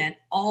student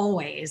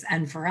always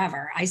and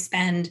forever. I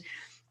spend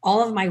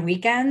all of my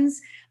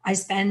weekends I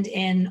spend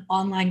in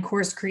online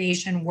course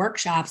creation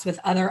workshops with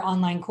other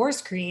online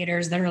course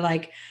creators that are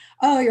like,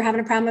 "Oh, you're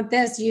having a problem with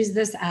this, use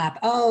this app.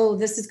 Oh,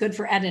 this is good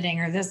for editing,"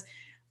 or this.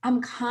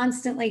 I'm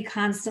constantly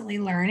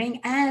learning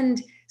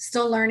and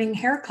still learning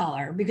hair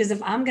color, because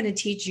if I'm going to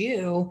teach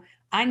you,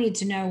 I need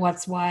to know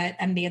what's what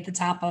and be at the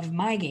top of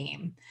my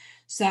game.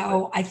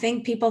 So I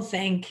think people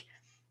think,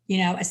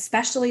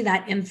 especially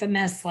that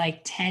infamous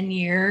like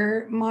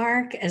 10-year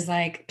mark is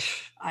like,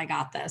 "I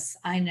got this.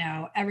 I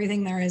know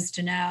everything there is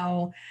to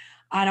know.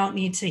 I don't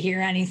need to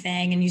hear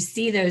anything." And you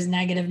see those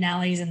negative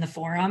Nellies in the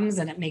forums,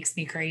 and it makes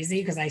me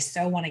crazy because I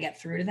so want to get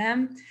through to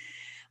them.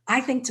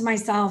 I think to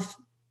myself,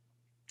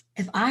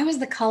 if I was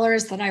the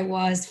colorist that I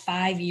was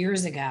 5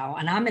 years ago,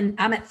 and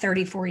I'm at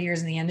 34 years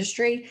in the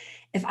industry,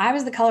 if I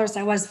was the colorist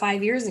I was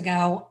 5 years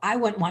ago, I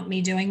wouldn't want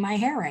me doing my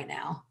hair right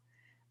now,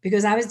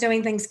 because I was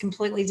doing things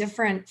completely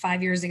different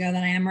 5 years ago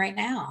than I am right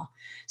now.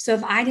 So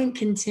if I didn't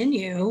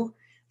continue,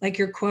 like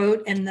your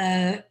quote in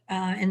the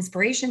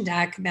inspiration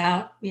deck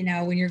about,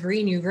 when you're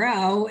green, you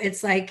grow,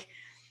 it's like,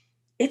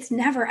 it's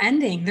never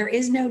ending. There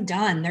is no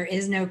done. There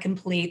is no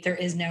complete. There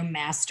is no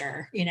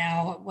master.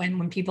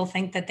 When people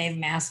think that they've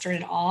mastered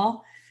it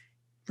all,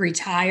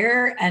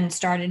 retire and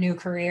start a new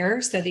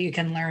career so that you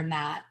can learn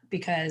that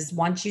because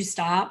once you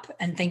stop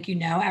and think you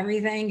know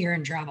everything, you're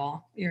in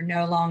trouble. You're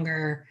no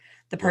longer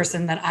the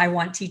person that I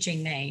want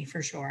teaching me,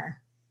 for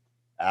sure.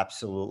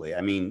 Absolutely.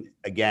 I mean,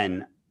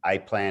 again, I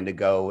plan to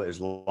go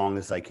as long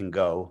as I can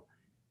go.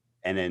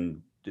 And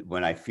then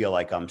when I feel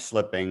like I'm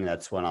slipping,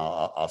 that's when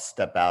I'll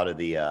step out of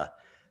the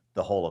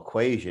whole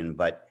equation.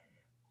 But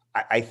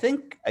I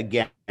think,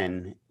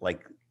 again,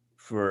 like,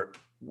 for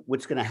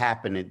what's going to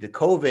happen, the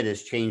COVID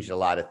has changed a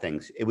lot of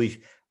things.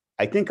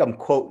 I think I'm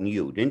quoting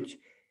you, didn't you?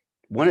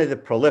 One of the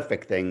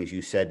prolific things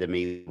you said to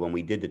me when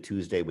we did the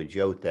Tuesday with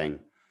Joe thing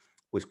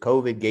was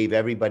COVID gave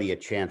everybody a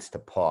chance to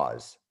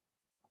pause.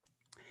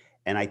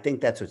 And I think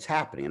that's what's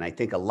happening. And I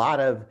think a lot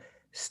of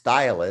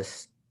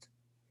stylists,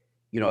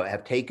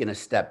 have taken a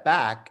step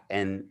back,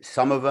 and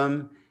some of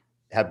them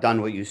have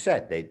done what you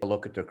said. They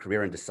look at their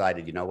career and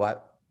decided, you know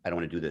what, I don't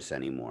want to do this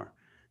anymore.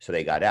 So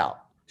they got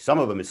out. Some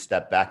of them have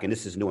stepped back, and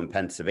this is new in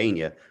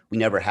Pennsylvania. We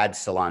never had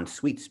salon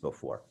suites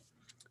before.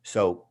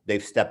 So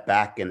they've stepped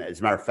back. And as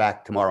a matter of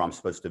fact, tomorrow I'm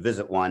supposed to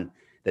visit one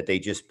that they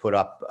just put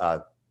up.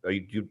 Do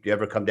you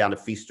ever come down to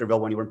Feasterville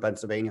when you were in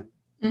Pennsylvania?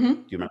 Mm-hmm.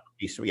 Do you remember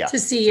Feasterville? Yeah. To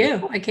see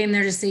you. I came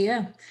there to see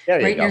you.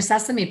 Right near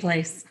Sesame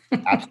Place.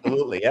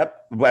 Absolutely.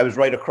 Yep. I was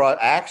right across.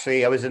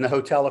 Actually, I was in the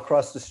hotel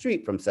across the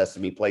street from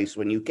Sesame Place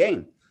when you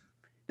came.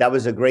 That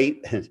was a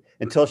great,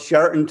 until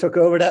Sheraton took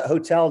over that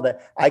hotel,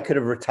 that I could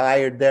have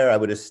retired there. I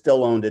would have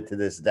still owned it to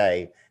this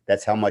day.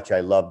 That's how much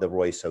I love the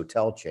Royce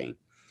Hotel chain.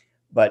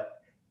 But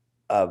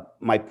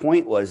my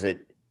point was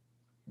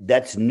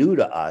that's new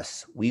to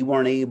us. We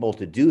weren't able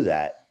to do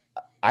that.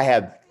 I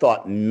have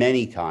thought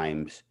many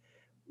times,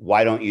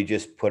 why don't you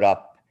just put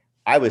up,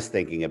 I was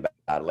thinking about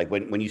it, like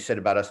when you said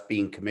about us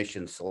being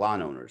commissioned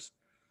salon owners.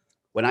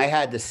 When I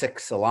had the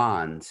 6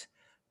 salons,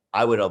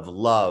 I would have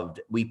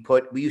loved, we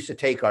used to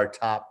take our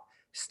top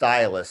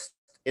stylists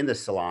in the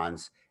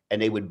salons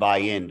and they would buy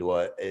into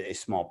a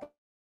small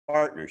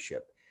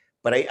partnership.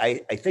 But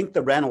I think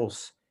the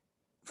rentals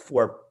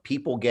for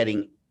people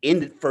getting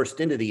first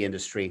into the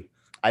industry,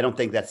 I don't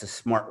think that's a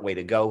smart way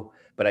to go.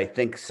 But I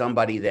think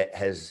somebody that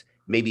has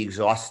maybe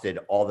exhausted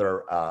all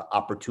their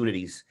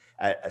opportunities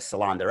at a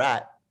salon they're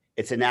at,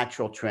 it's a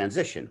natural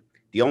transition.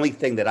 The only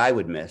thing that I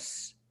would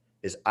miss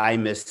is I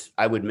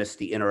would miss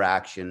the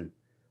interaction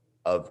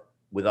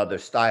with other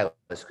stylists,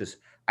 because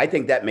I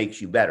think that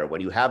makes you better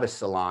when you have a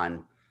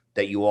salon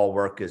that you all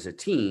work as a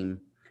team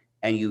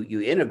and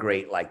you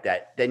integrate like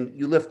that. Then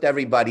you lift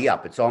everybody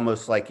up. It's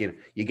almost like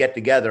you get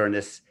together and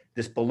this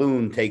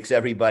balloon takes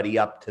everybody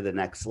up to the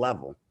next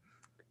level.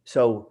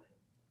 So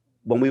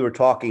when we were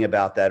talking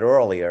about that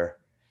earlier,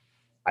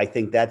 I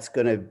think that's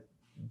going to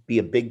be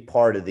a big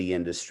part of the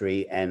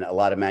industry, and a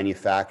lot of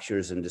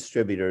manufacturers and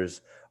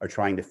distributors are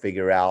trying to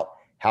figure out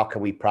how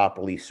can we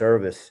properly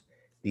service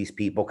these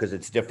people, because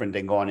it's different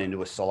than going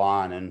into a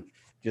salon and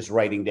just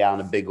writing down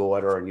a big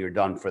order and you're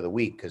done for the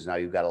week, because now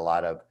you've got a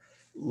lot of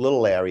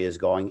little areas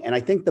going. And I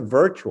think the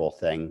virtual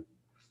thing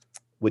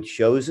with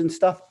shows and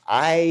stuff,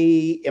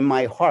 in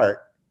my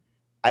heart,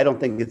 I don't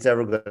think it's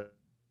ever going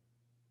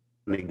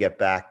to get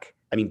back.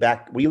 I mean,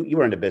 you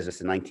were in the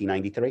business in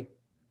 1993.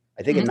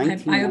 I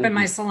think I opened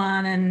my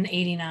salon in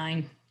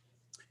 89.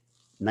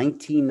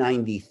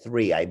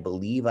 1993, I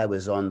believe I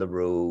was on the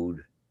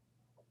road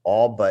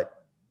all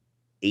but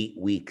 8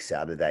 weeks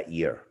out of that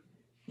year.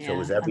 Yeah, so it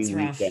was every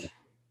weekend.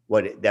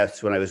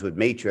 That's when I was with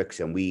Matrix,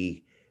 and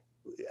we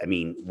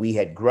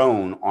had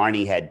grown.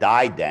 Arnie had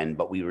died then,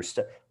 but we were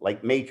still,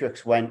 like,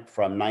 Matrix went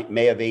from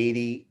May of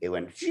 80, it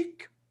went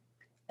chic.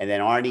 And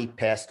then Arnie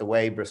passed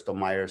away. Bristol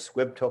Myers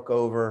Squibb took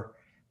over.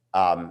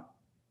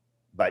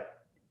 But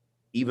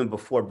even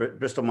before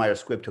Bristol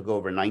Myers Squibb took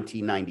over in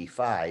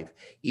 1995,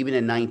 even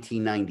in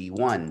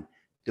 1991,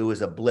 there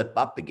was a blip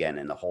up again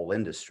in the whole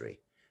industry.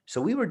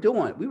 So we were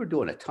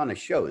doing a ton of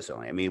shows.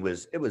 I mean,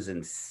 it was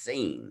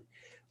insane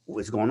what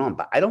was going on.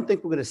 But I don't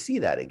think we're going to see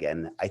that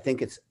again. I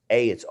think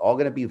it's all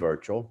going to be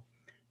virtual.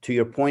 To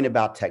your point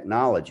about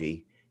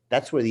technology,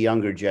 that's where the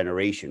younger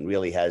generation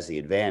really has the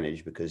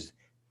advantage, because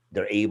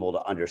they're able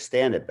to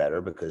understand it better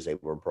because they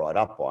were brought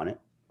up on it.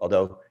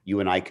 Although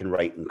you and I can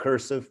write in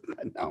cursive.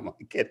 No,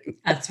 I'm kidding.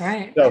 That's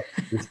right.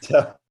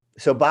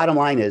 So bottom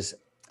line is,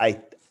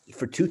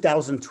 for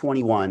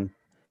 2021,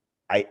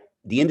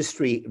 the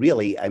industry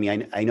really, I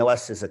mean, I know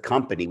us as a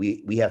company,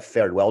 we have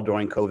fared well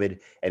during COVID,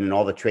 and in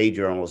all the trade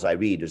journals I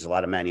read, there's a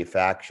lot of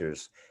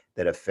manufacturers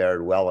that have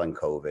fared well in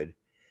COVID.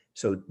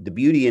 So the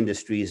beauty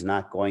industry is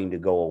not going to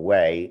go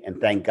away. And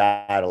thank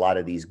God, a lot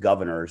of these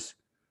governors,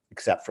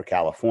 except for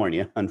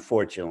California,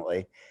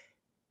 unfortunately,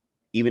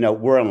 even though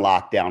we're in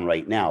lockdown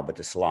right now, but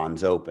the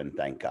salon's open,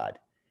 thank God.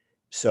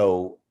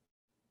 So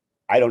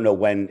I don't know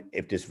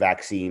if this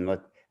vaccine,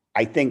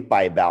 I think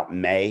by about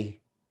May,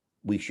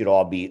 we should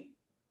all be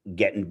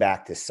getting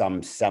back to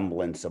some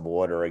semblance of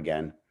order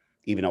again,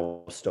 even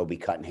though we'll still be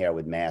cutting hair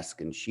with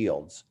masks and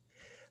shields.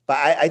 But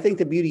I think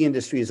the beauty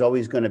industry is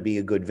always going to be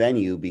a good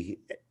venue,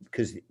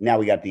 because now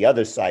we got the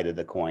other side of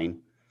the coin.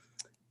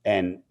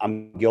 And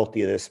I'm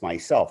guilty of this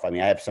myself. I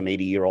mean, I have some 70,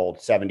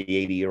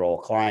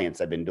 80-year-old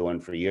clients I've been doing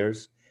for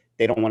years.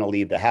 They don't want to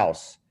leave the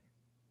house,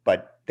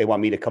 but they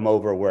want me to come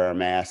over, wear a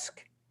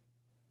mask,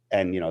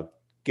 and,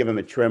 give them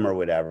a trim or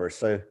whatever.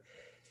 So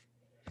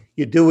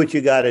you do what you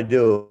got to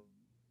do.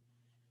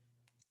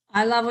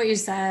 I love what you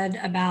said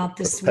about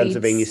the suites.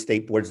 Pennsylvania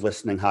State Board's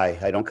listening. Hi,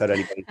 I don't cut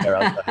anybody's hair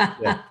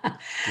outside.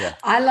 Yeah.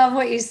 I love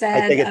what you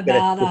said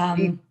about,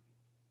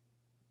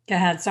 go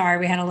ahead. Sorry,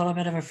 we had a little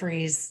bit of a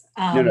freeze.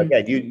 No,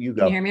 you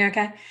go. Can you hear me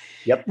okay?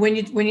 Yep. When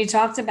you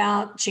talked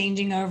about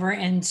changing over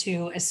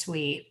into a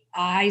suite,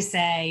 I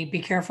say be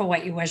careful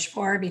what you wish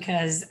for,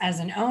 because as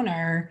an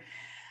owner,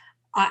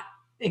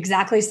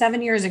 exactly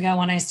 7 years ago,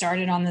 when I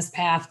started on this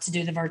path to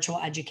do the virtual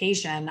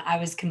education, I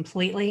was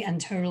completely and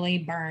totally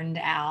burned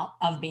out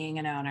of being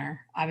an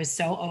owner. I was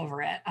so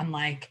over it. I'm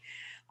like,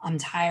 I'm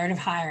tired of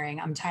hiring.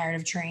 I'm tired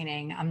of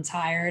training. I'm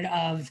tired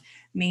of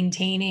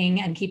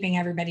maintaining and keeping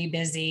everybody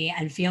busy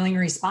and feeling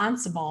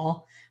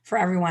responsible for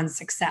everyone's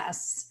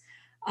success.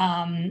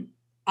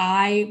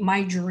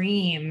 My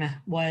dream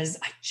was,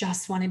 I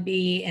just want to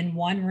be in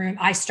one room.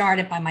 I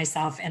started by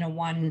myself in a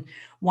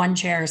one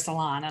chair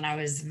salon, and I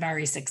was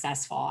very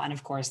successful. And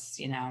of course,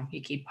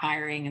 you keep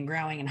hiring and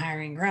growing and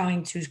hiring and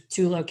growing,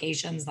 two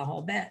locations, the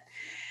whole bit.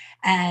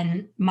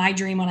 And my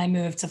dream when I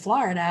moved to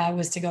Florida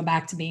was to go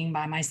back to being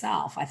by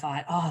myself. I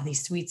thought, oh,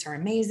 these suites are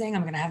amazing.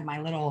 I'm going to have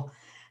my little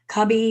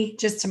cubby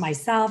just to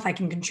myself. I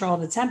can control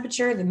the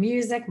temperature, the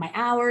music, my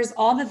hours,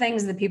 all the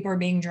things that people are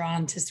being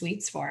drawn to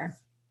suites for.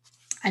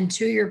 And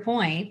to your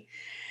point,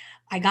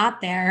 I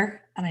got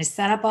there and I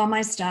set up all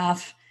my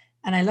stuff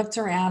and I looked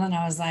around and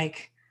I was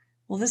like,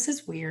 well, this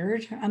is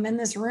weird. I'm in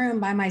this room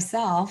by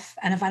myself.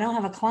 And if I don't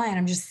have a client,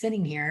 I'm just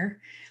sitting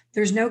here.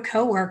 There's no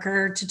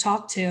coworker to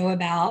talk to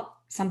about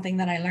something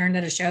that I learned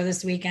at a show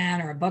this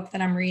weekend, or a book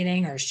that I'm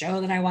reading, or a show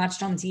that I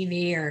watched on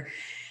TV, or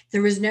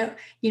there was no,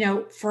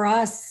 for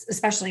us,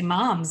 especially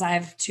moms, I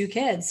have 2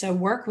 kids. So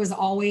work was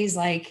always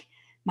like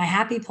my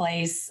happy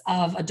place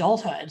of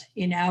adulthood,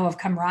 of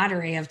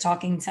camaraderie, of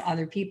talking to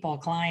other people,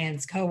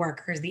 clients,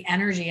 coworkers, the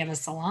energy of a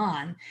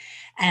salon.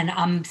 And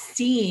I'm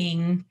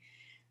seeing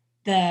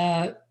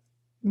the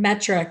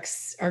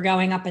metrics are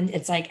going up, and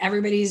it's like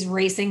everybody's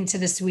racing to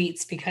the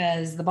suites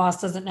because the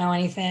boss doesn't know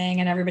anything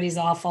and everybody's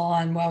awful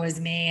and woe is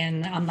me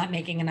and I'm not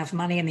making enough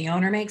money and the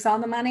owner makes all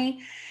the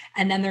money.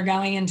 And then they're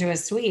going into a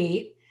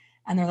suite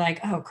and they're like,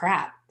 oh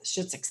crap, this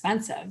shit's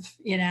expensive,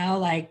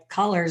 like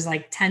colors,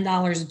 like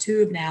 $10 a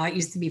tube now. It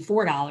used to be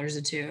 $4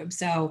 a tube.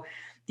 So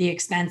the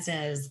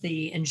expenses,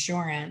 the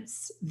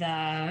insurance,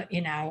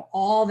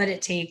 all that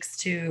it takes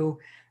to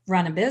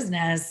run a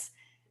business,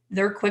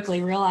 they're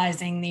quickly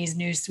realizing, these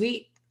new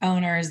suite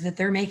owners, that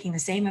they're making the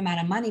same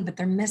amount of money, but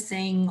they're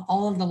missing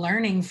all of the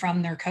learning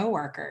from their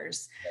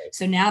coworkers. Right.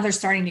 So now they're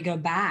starting to go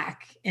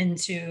back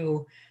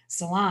into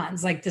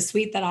salons. Like the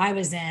suite that I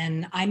was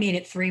in, I made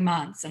it 3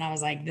 months and I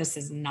was like, this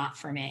is not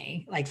for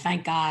me. Like,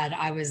 thank God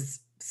I was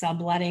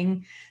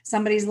subletting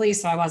somebody's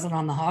lease, so I wasn't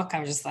on the hook.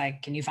 I was just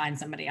like, can you find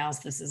somebody else?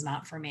 This is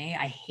not for me.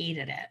 I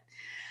hated it.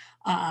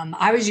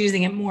 I was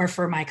using it more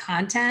for my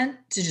content,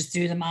 to just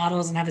do the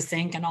models and have a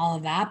sink and all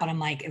of that. But I'm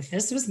like, if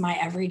this was my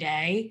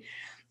everyday,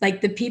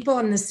 like the people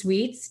in the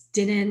suites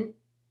didn't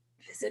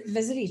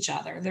visit each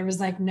other. There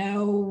was like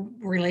no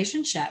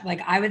relationship.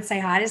 Like I would say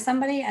hi to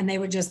somebody and they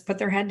would just put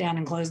their head down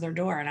and close their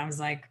door. And I was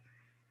like,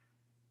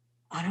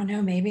 I don't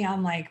know, maybe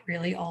I'm like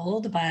really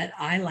old, but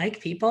I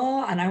like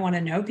people and I want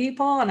to know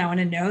people and I want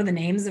to know the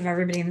names of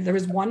everybody. There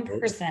was one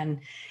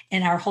person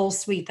in our whole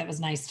suite that was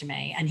nice to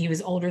me, and he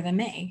was older than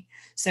me.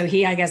 So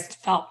he, I guess,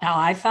 felt how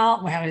I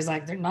felt, where I was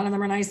like, none of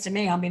them are nice to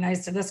me. I'll be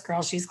nice to this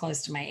girl. She's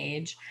close to my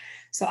age.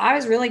 So I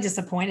was really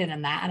disappointed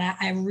in that. And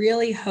I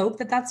really hope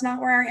that that's not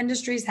where our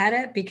industry's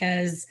headed,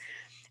 because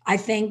I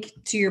think,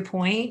 to your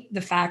point,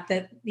 the fact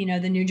that,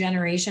 the new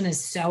generation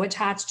is so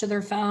attached to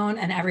their phone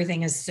and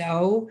everything is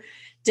so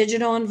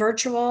digital and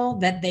virtual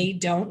that they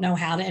don't know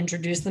how to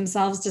introduce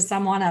themselves to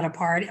someone at a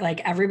party.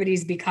 Like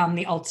everybody's become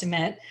the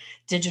ultimate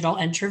digital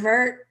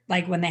introvert.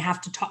 Like when they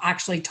have to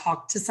actually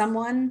talk to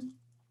someone,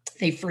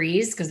 they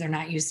freeze because they're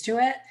not used to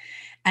it.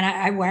 And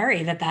I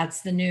worry that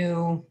that's the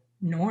new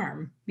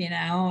norm.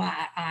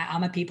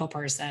 I'm a people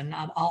person.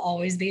 I'll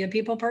always be a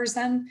people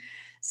person.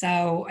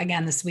 So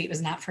again, the suite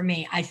was not for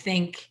me. I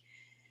think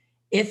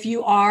if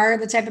you are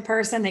the type of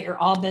person that you're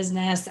all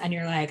business and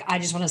you're like, I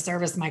just want to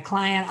service my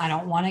client, I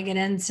don't want to get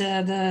into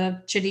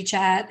the chitty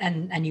chat,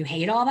 and you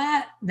hate all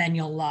that, then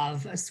you'll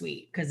love a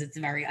suite, because it's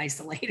very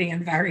isolating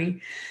and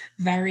very,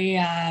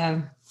 very,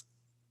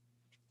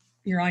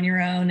 you're on your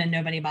own and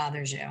nobody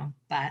bothers you.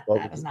 But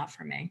that was not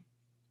for me.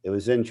 It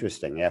was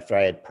interesting. After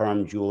I had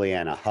permed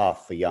Juliana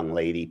Huff, a young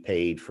lady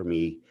paid for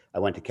me. I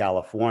went to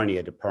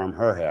California to perm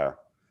her hair,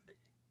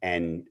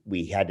 and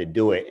we had to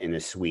do it in a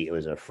suite. It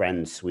was a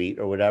friend's suite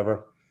or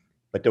whatever,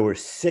 but there were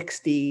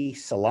 60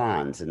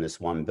 salons in this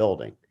one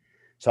building.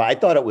 So I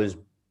thought it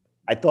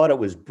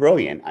was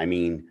brilliant. I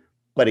mean,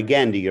 but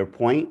again, to your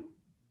point,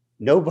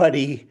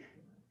 nobody,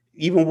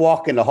 even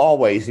walk in the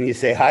hallways and you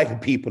say hi to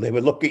people, they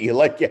would look at you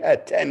like you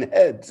had 10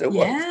 heads.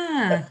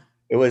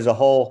 It was a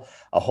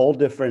whole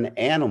different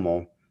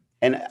animal.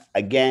 And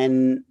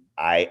again,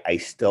 I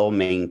still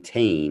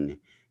maintain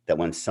that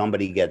when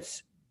somebody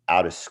gets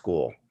out of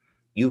school.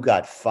 You've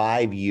got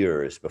 5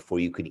 years before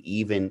you could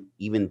even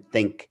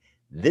think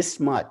this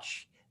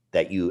much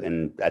that you,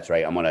 and that's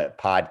right, I'm on a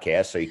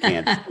podcast, so you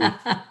can't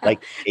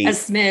like a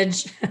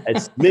smidge. a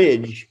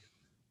smidge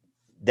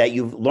that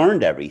you've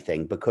learned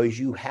everything, because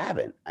you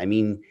haven't. I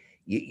mean,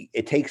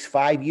 it takes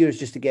 5 years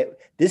just to get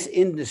this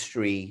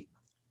industry,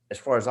 as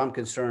far as I'm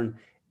concerned,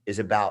 is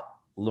about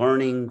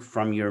learning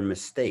from your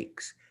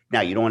mistakes.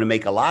 Now, you don't want to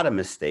make a lot of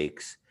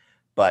mistakes,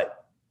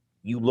 but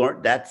you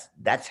learn.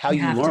 That's how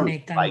you have to learn,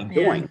 make them, by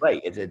doing.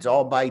 Right? It's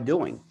all by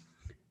doing.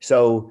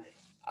 So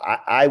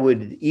I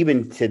would,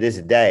 even to this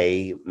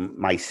day,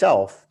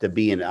 myself,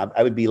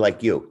 I would be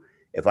like you.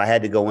 If I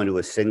had to go into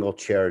a single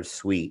chair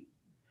suite,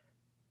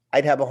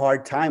 I'd have a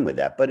hard time with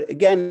that. But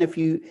again, if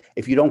you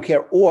don't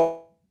care,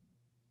 or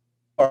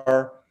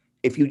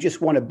if you just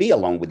want to be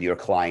alone with your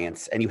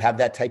clients and you have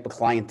that type of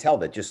clientele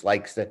that just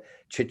likes to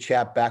chit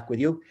chat back with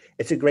you,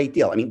 it's a great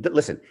deal. I mean,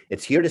 listen,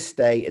 it's here to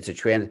stay. It's a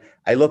trend.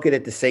 I look at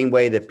it the same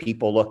way that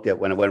people looked at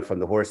when it went from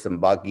the horse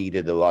and buggy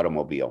to the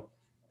automobile.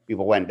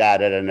 People went,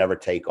 that'll never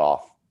take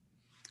off.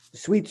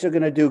 Suites are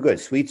going to do good.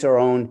 Suites are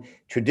owned.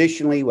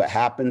 Traditionally, what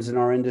happens in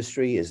our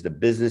industry is the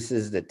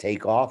businesses that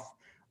take off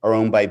are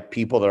owned by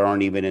people that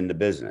aren't even in the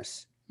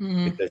business,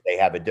 because they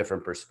have a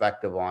different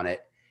perspective on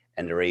it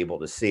and they're able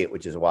to see it,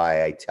 which is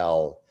why I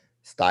tell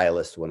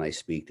stylists when I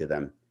speak to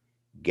them,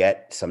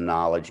 get some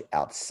knowledge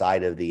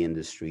outside of the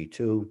industry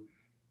too.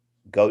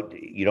 If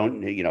you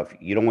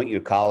don't want your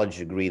college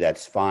degree,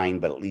 that's fine,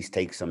 but at least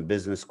take some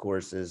business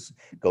courses,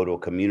 go to a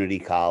community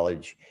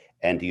college.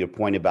 And to your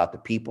point about the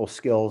people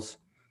skills,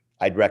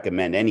 I'd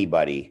recommend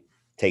anybody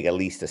take at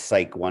least a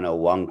Psych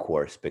 101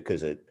 course,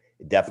 because it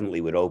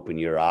definitely would open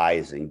your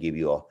eyes and give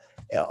you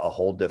a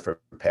whole different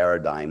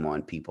paradigm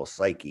on people's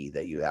psyche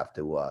that you have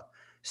to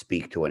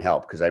speak to and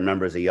help. Because I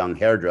remember as a young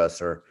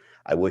hairdresser,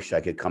 I wish I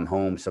could come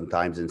home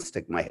sometimes and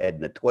stick my head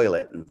in the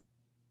toilet and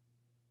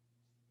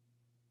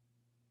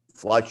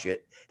flush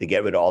it to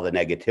get rid of all the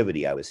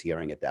negativity I was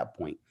hearing at that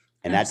point.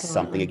 And that's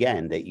something,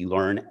 again, that you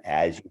learn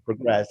as you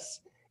progress.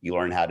 You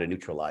learn how to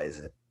neutralize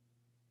it.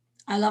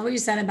 I love what you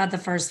said about the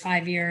first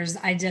 5 years.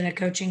 I did a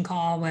coaching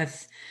call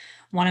with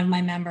one of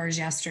my members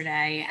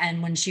yesterday,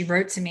 and when she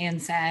wrote to me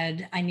and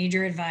said, I need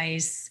your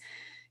advice,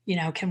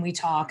 can we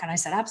talk? And I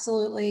said,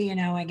 absolutely.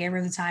 I gave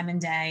her the time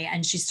and day,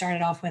 and she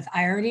started off with,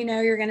 I already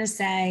know you're going to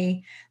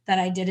say that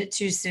I did it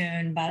too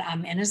soon, but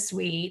I'm in a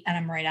suite and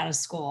I'm right out of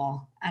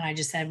school. And I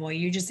just said, well,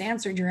 you just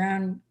answered your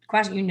own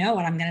question. You know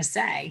what I'm going to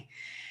say.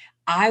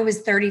 I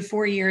was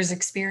 34 years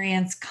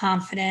experience,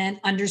 confident,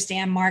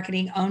 understand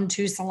marketing, owned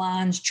 2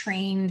 salons,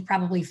 trained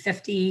probably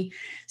 50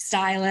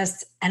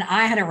 stylists. And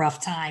I had a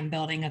rough time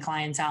building a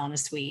clientele in a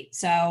suite.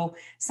 So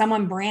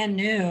someone brand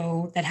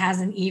new that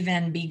hasn't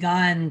even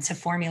begun to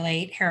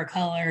formulate hair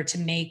color, to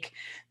make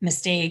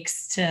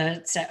mistakes,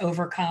 to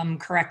overcome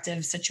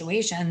corrective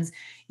situations,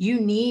 you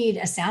need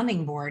a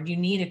sounding board. You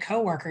need a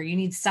coworker. You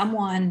need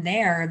someone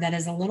there that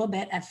is a little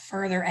bit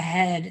further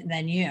ahead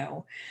than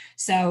you.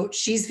 So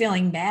she's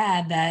feeling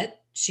bad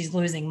that she's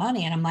losing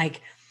money. And I'm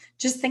like,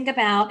 just think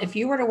about if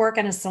you were to work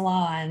in a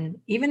salon,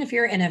 even if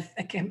you're in a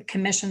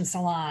commission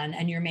salon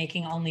and you're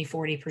making only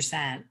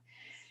 40%,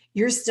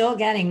 you're still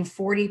getting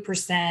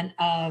 40%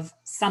 of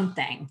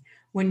something.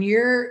 When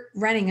you're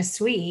renting a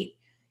suite,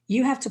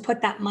 you have to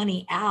put that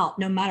money out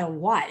no matter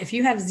what. If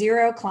you have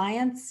 0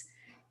 clients,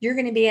 you're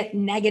going to be at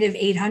negative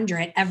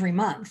 800 every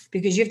month,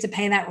 because you have to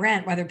pay that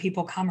rent whether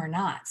people come or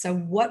not. So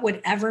what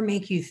would ever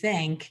make you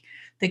think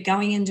that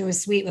going into a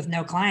suite with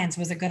no clients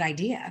was a good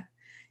idea?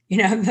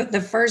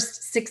 The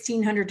first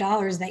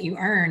 $1,600 that you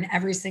earn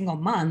every single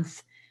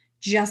month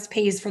just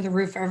pays for the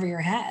roof over your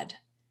head.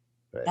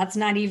 Right. That's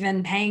not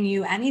even paying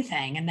you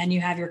anything. And then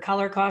you have your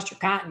color cost, your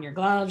cotton, your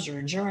gloves, your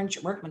insurance,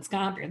 your workman's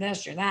comp, your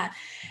this, your that.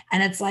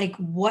 And it's like,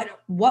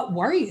 what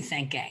were you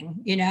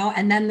thinking?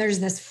 And then there's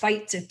this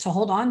fight to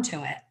hold on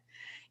to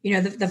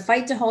it. The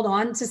fight to hold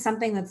on to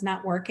something that's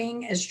not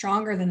working is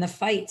stronger than the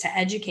fight to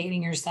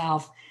educating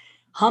yourself,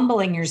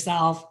 humbling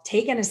yourself,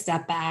 taking a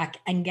step back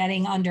and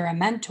getting under a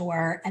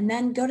mentor, and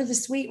then go to the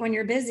suite when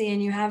you're busy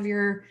and you have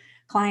your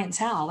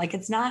clientele. Like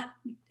it's not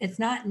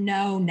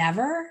no,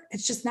 never.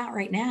 It's just not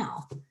right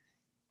now.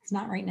 It's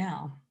not right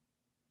now.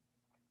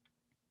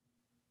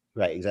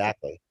 Right.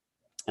 Exactly.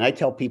 And I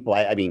tell people,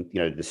 I mean,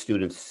 the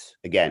students,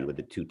 again, with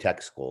the 2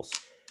 tech schools,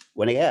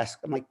 when they ask,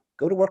 I'm like,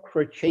 go to work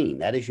for a chain.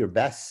 That is your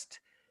best,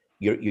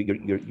 your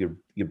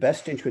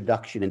best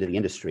introduction into the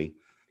industry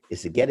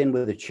is to get in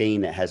with a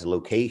chain that has a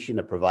location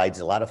that provides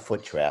a lot of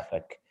foot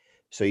traffic,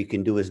 so you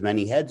can do as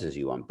many heads as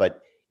you want. But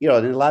in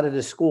a lot of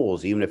the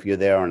schools, even if you're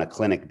there on a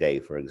clinic day,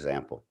 for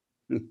example,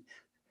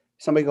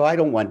 somebody go, I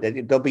don't want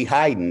that. They'll be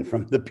hiding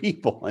from the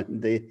people.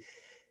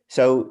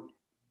 So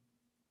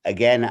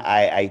again,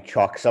 I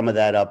chalk some of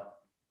that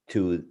up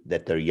to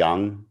that they're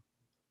young.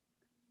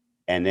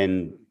 And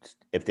then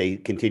if they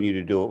continue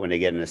to do it when they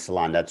get in the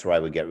salon, that's where I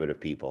would get rid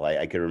of people.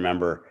 I can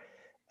remember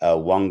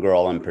one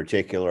girl in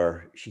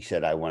particular, she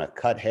said, I want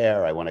to cut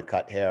hair. I want to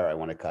cut hair. I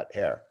want to cut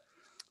hair.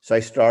 So I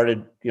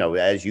started,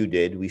 as you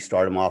did, we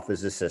start them off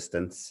as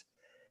assistants.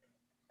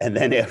 And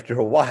then after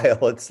a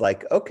while, it's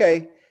like,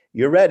 okay,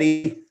 you're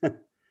ready.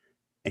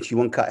 And she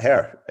wouldn't cut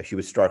hair. She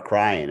would start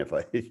crying if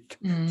I. So I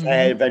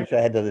Mhm.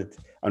 eventually had to.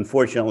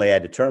 Unfortunately, I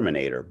had to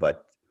terminate her.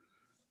 But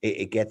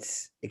it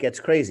gets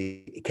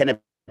crazy. Can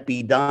it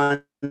be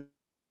done?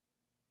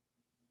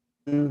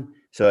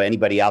 So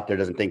anybody out there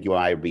doesn't think you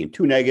and I are being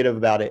too negative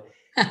about it.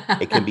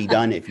 It can be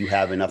done if you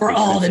have enough We're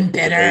old and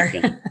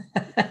intrinsic bitter.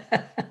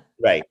 motivation.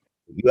 Right.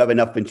 You have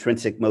enough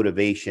intrinsic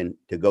motivation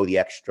to go the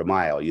extra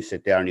mile. You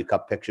sit there and you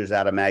cut pictures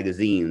out of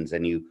magazines,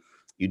 and you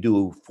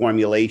do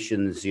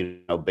formulations,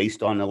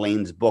 based on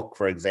Elaine's book,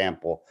 for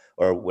example,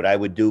 or what I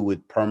would do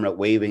with permanent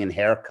waving and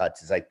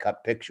haircuts is I'd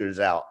cut pictures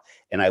out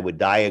and I would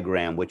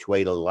diagram which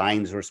way the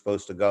lines were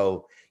supposed to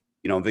go,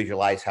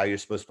 visualize how you're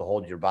supposed to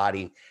hold your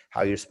body,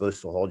 how you're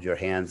supposed to hold your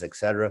hands,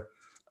 etc.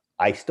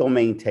 I still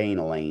maintain,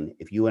 Elaine,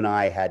 if you and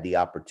I had the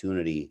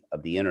opportunity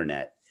of the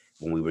internet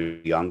when we were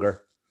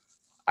younger,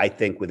 I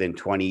think within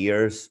 20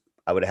 years,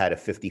 I would have had a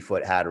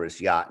 50-foot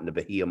Hatteras yacht in the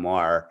Bahia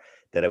Mar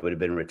that I would have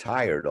been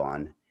retired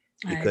on,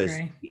 I because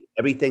agree.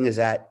 everything is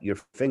at your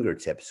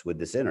fingertips with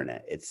this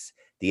internet. It's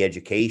the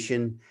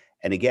education.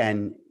 And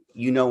again,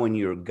 in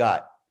your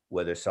gut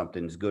whether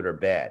something's good or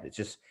bad.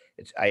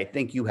 I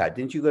think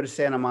didn't you go to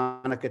Santa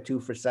Monica too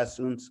for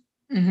Sassoons?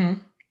 Hmm.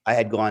 I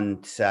had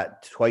gone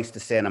twice to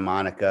Santa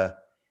Monica,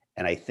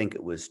 and I think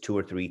it was 2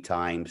 or 3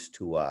 times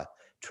to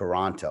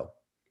Toronto.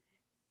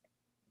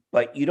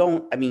 But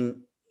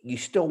you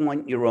still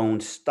want your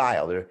own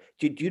style. Do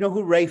you know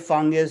who Ray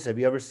Fung is? Have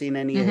you ever seen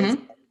any of his?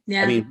 Hmm.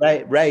 Yeah.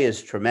 Ray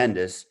is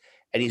tremendous,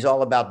 and he's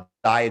all about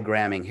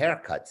diagramming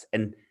haircuts.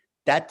 And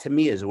that to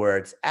me is where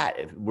it's at.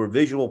 If we're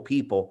visual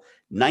people,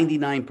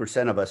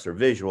 99% of us are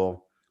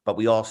visual, but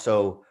we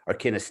also are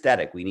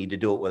kinesthetic. We need to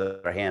do it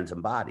with our hands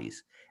and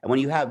bodies. And when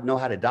you know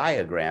how to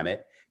diagram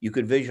it, you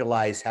could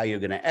visualize how you're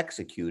going to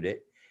execute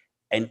it.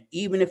 And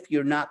even if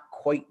you're not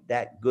quite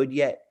that good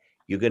yet,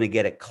 you're going to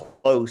get it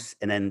close.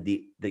 And then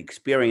the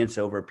experience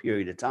over a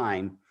period of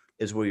time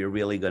is where you're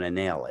really going to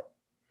nail it.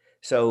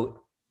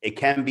 So it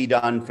can be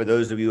done for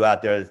those of you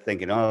out there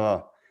thinking,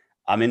 oh,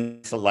 I'm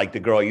into like the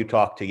girl you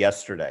talked to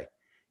yesterday.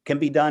 Can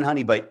be done,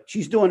 honey, but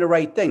she's doing the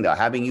right thing, though.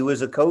 Having you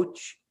as a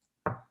coach,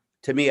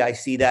 to me, I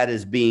see that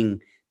as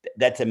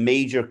that's a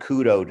major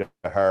kudo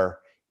to her,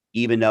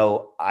 even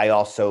though I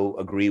also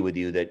agree with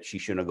you that she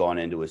shouldn't have gone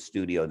into a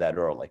studio that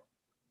early.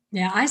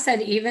 Yeah, I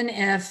said even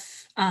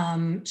if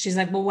she's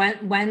like, well,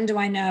 when do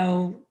I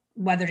know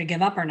whether to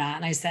give up or not?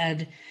 And I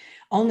said,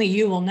 only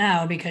you will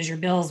know because your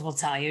bills will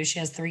tell you. She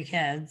has 3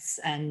 kids,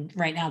 and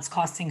right now it's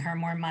costing her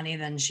more money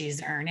than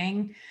she's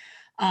earning.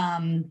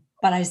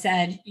 But I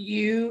said,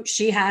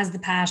 she has the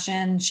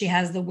passion, she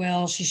has the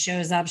will, she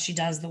shows up, she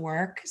does the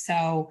work.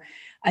 So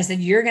I said,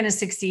 you're going to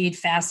succeed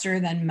faster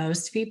than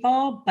most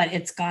people, but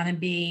it's going to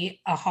be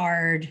a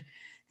hard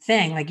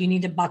thing. Like you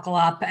need to buckle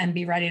up and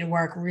be ready to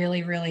work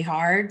really, really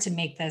hard to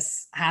make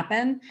this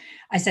happen.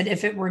 I said,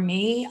 if it were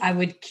me, I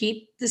would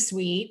keep the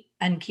suite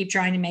and keep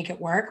trying to make it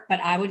work,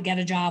 but I would get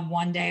a job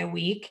 1 day a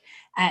week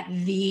at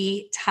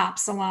the top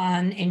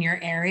salon in your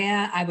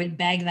area. I would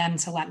beg them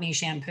to let me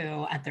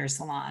shampoo at their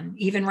salon.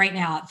 Even right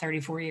now at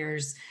 34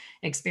 years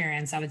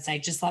experience, I would say,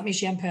 just let me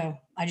shampoo.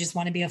 I just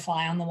want to be a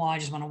fly on the wall. I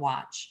just want to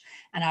watch.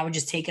 And I would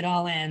just take it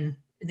all in.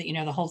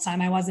 The whole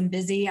time I wasn't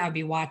busy, I'd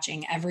be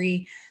watching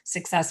every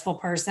successful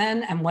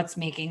person and what's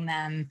making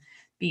them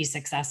be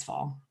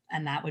successful.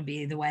 And that would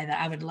be the way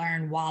that I would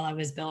learn while I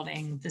was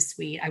building the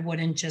suite. I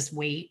wouldn't just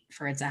wait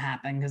for it to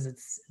happen because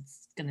it's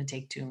going to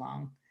take too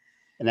long.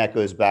 And that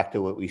goes back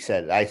to what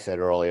I said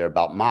earlier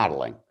about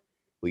modeling.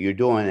 What you're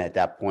doing at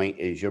that point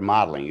is you're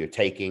modeling. You're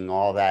taking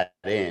all that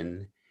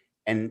in.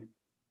 And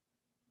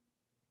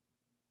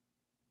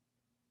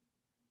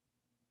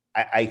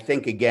I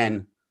think,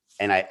 again,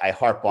 and I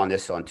harp on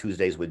this on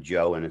Tuesdays with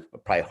Joe, and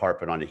probably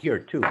harping on it here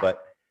too,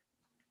 but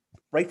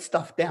write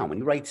stuff down. When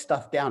you write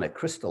stuff down, it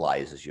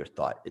crystallizes your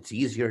thought. It's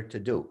easier to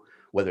do,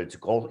 whether it's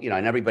goal,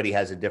 and everybody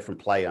has a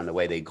different play on the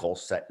way they goal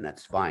set, and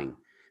that's fine.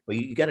 But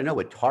you got to know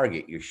what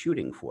target you're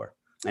shooting for.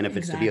 And if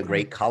it's to be a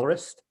great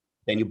colorist,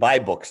 then you buy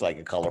books like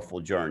A Colorful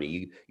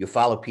Journey. You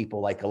follow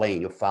people like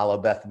Elaine. You follow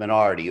Beth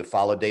Minardi. You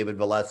follow David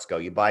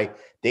Valesco. You buy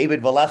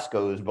David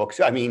Valesco's books.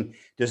 I mean,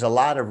 there's a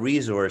lot of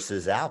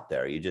resources out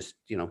there. You just,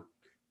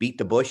 beat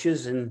the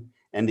bushes, and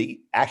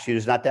actually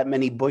there's not that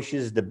many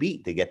bushes to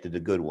beat to get to the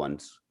good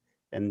ones.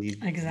 And you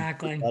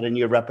Exactly. put that in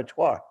your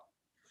repertoire.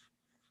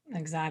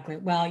 Exactly.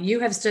 Well, you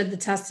have stood the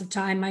test of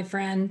time, my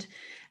friend,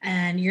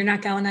 and you're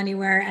not going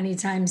anywhere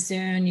anytime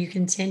soon. You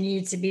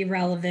continue to be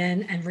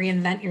relevant and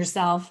reinvent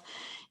yourself.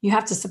 You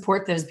have to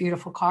support those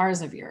beautiful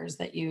cars of yours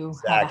that you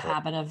have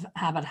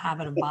a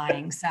habit of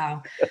buying.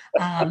 So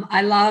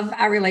I love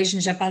our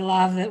relationship. I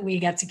love that we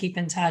get to keep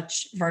in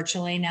touch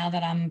virtually now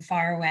that I'm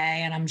far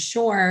away. And I'm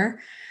sure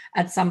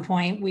at some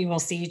point we will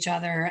see each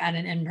other at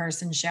an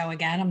in-person show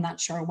again. I'm not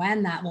sure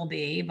when that will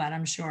be, but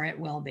I'm sure it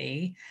will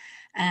be.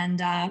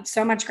 And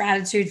so much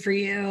gratitude for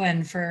you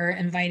and for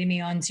inviting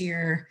me onto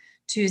your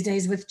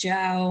Tuesdays with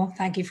Joe.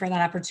 Thank you for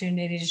that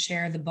opportunity to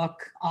share the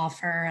book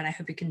offer. And I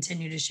hope you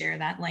continue to share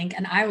that link.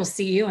 And I will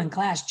see you in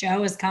class.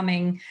 Joe is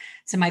coming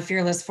to my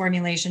Fearless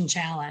Formulation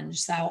Challenge.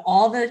 So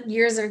all the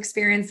years of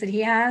experience that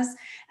he has,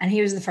 and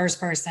he was the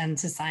first person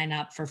to sign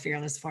up for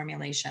Fearless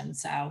Formulation.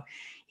 So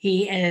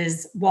he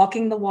is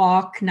walking the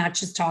walk, not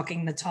just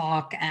talking the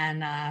talk.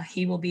 And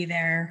he will be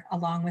there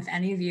along with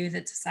any of you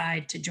that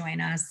decide to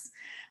join us.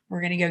 We're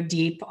going to go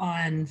deep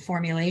on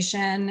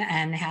formulation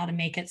and how to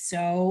make it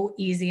so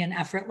easy and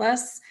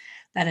effortless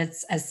that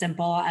it's as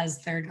simple as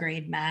third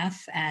grade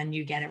math and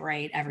you get it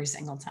right every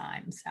single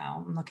time. So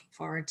I'm looking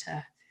forward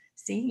to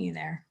seeing you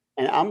there.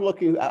 And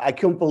I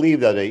couldn't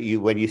believe that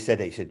when you said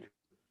that, you said,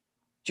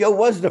 Joe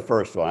was the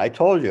first one. I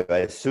told you,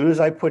 as soon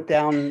as we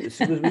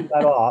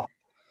got off,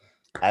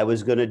 I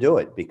was going to do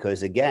it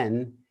because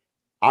again,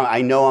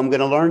 I know I'm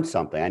going to learn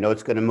something. I know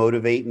it's going to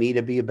motivate me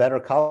to be a better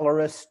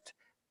colorist,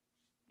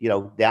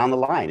 down the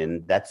line.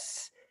 And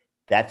that's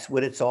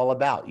what it's all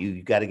about.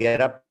 You got to get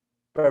up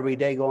every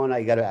day going,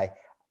 I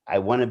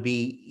want to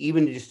be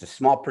even just a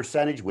small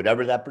percentage,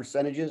 whatever that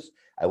percentage is.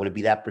 I want to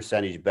be that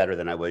percentage better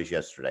than I was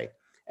yesterday.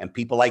 And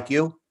people like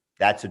you,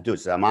 that's what do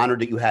it. So I'm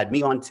honored that you had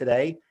me on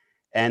today,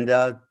 and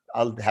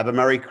I'll have a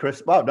Merry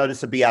Christmas. Well, no,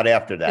 this will be out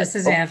after that. This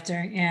is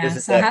after. Yeah.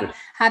 So after.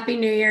 Happy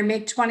New Year.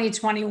 Make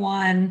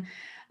 2021.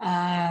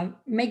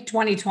 Make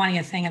 2020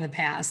 a thing of the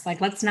past.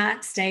 Like, let's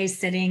not stay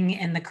sitting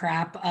in the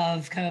crap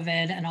of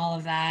COVID and all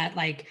of that.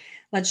 Like,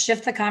 let's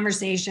shift the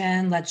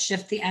conversation. Let's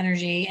shift the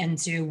energy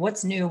into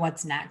what's new,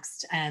 what's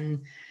next.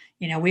 And,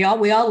 we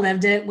all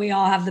lived it. We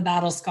all have the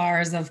battle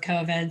scars of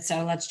COVID.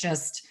 So let's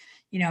just,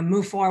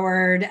 move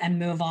forward and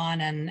move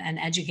on and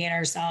educate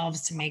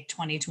ourselves to make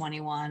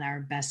 2021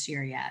 our best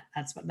year yet.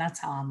 That's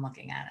how I'm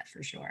looking at it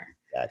for sure.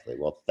 Exactly.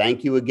 Well,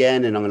 thank you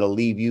again. And I'm going to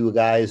leave you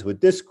guys with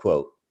this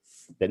quote: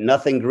 that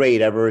nothing great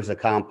ever is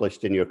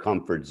accomplished in your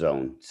comfort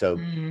zone. So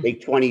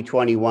make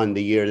 2021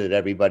 the year that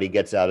everybody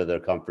gets out of their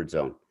comfort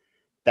zone.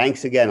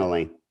 Thanks again,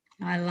 Elaine.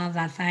 I love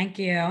that. Thank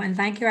you. And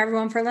thank you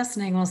everyone for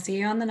listening. We'll see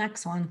you on the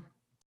next one.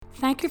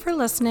 Thank you for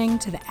listening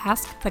to the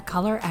Ask the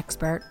Color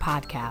Expert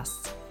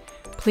podcast.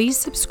 Please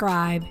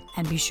subscribe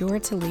and be sure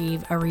to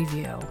leave a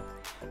review.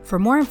 For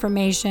more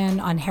information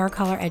on hair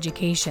color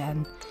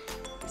education,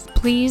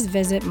 please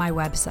visit my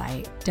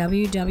website,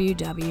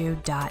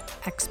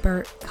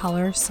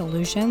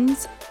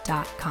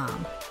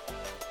 www.expertcolorsolutions.com.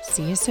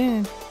 See you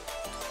soon.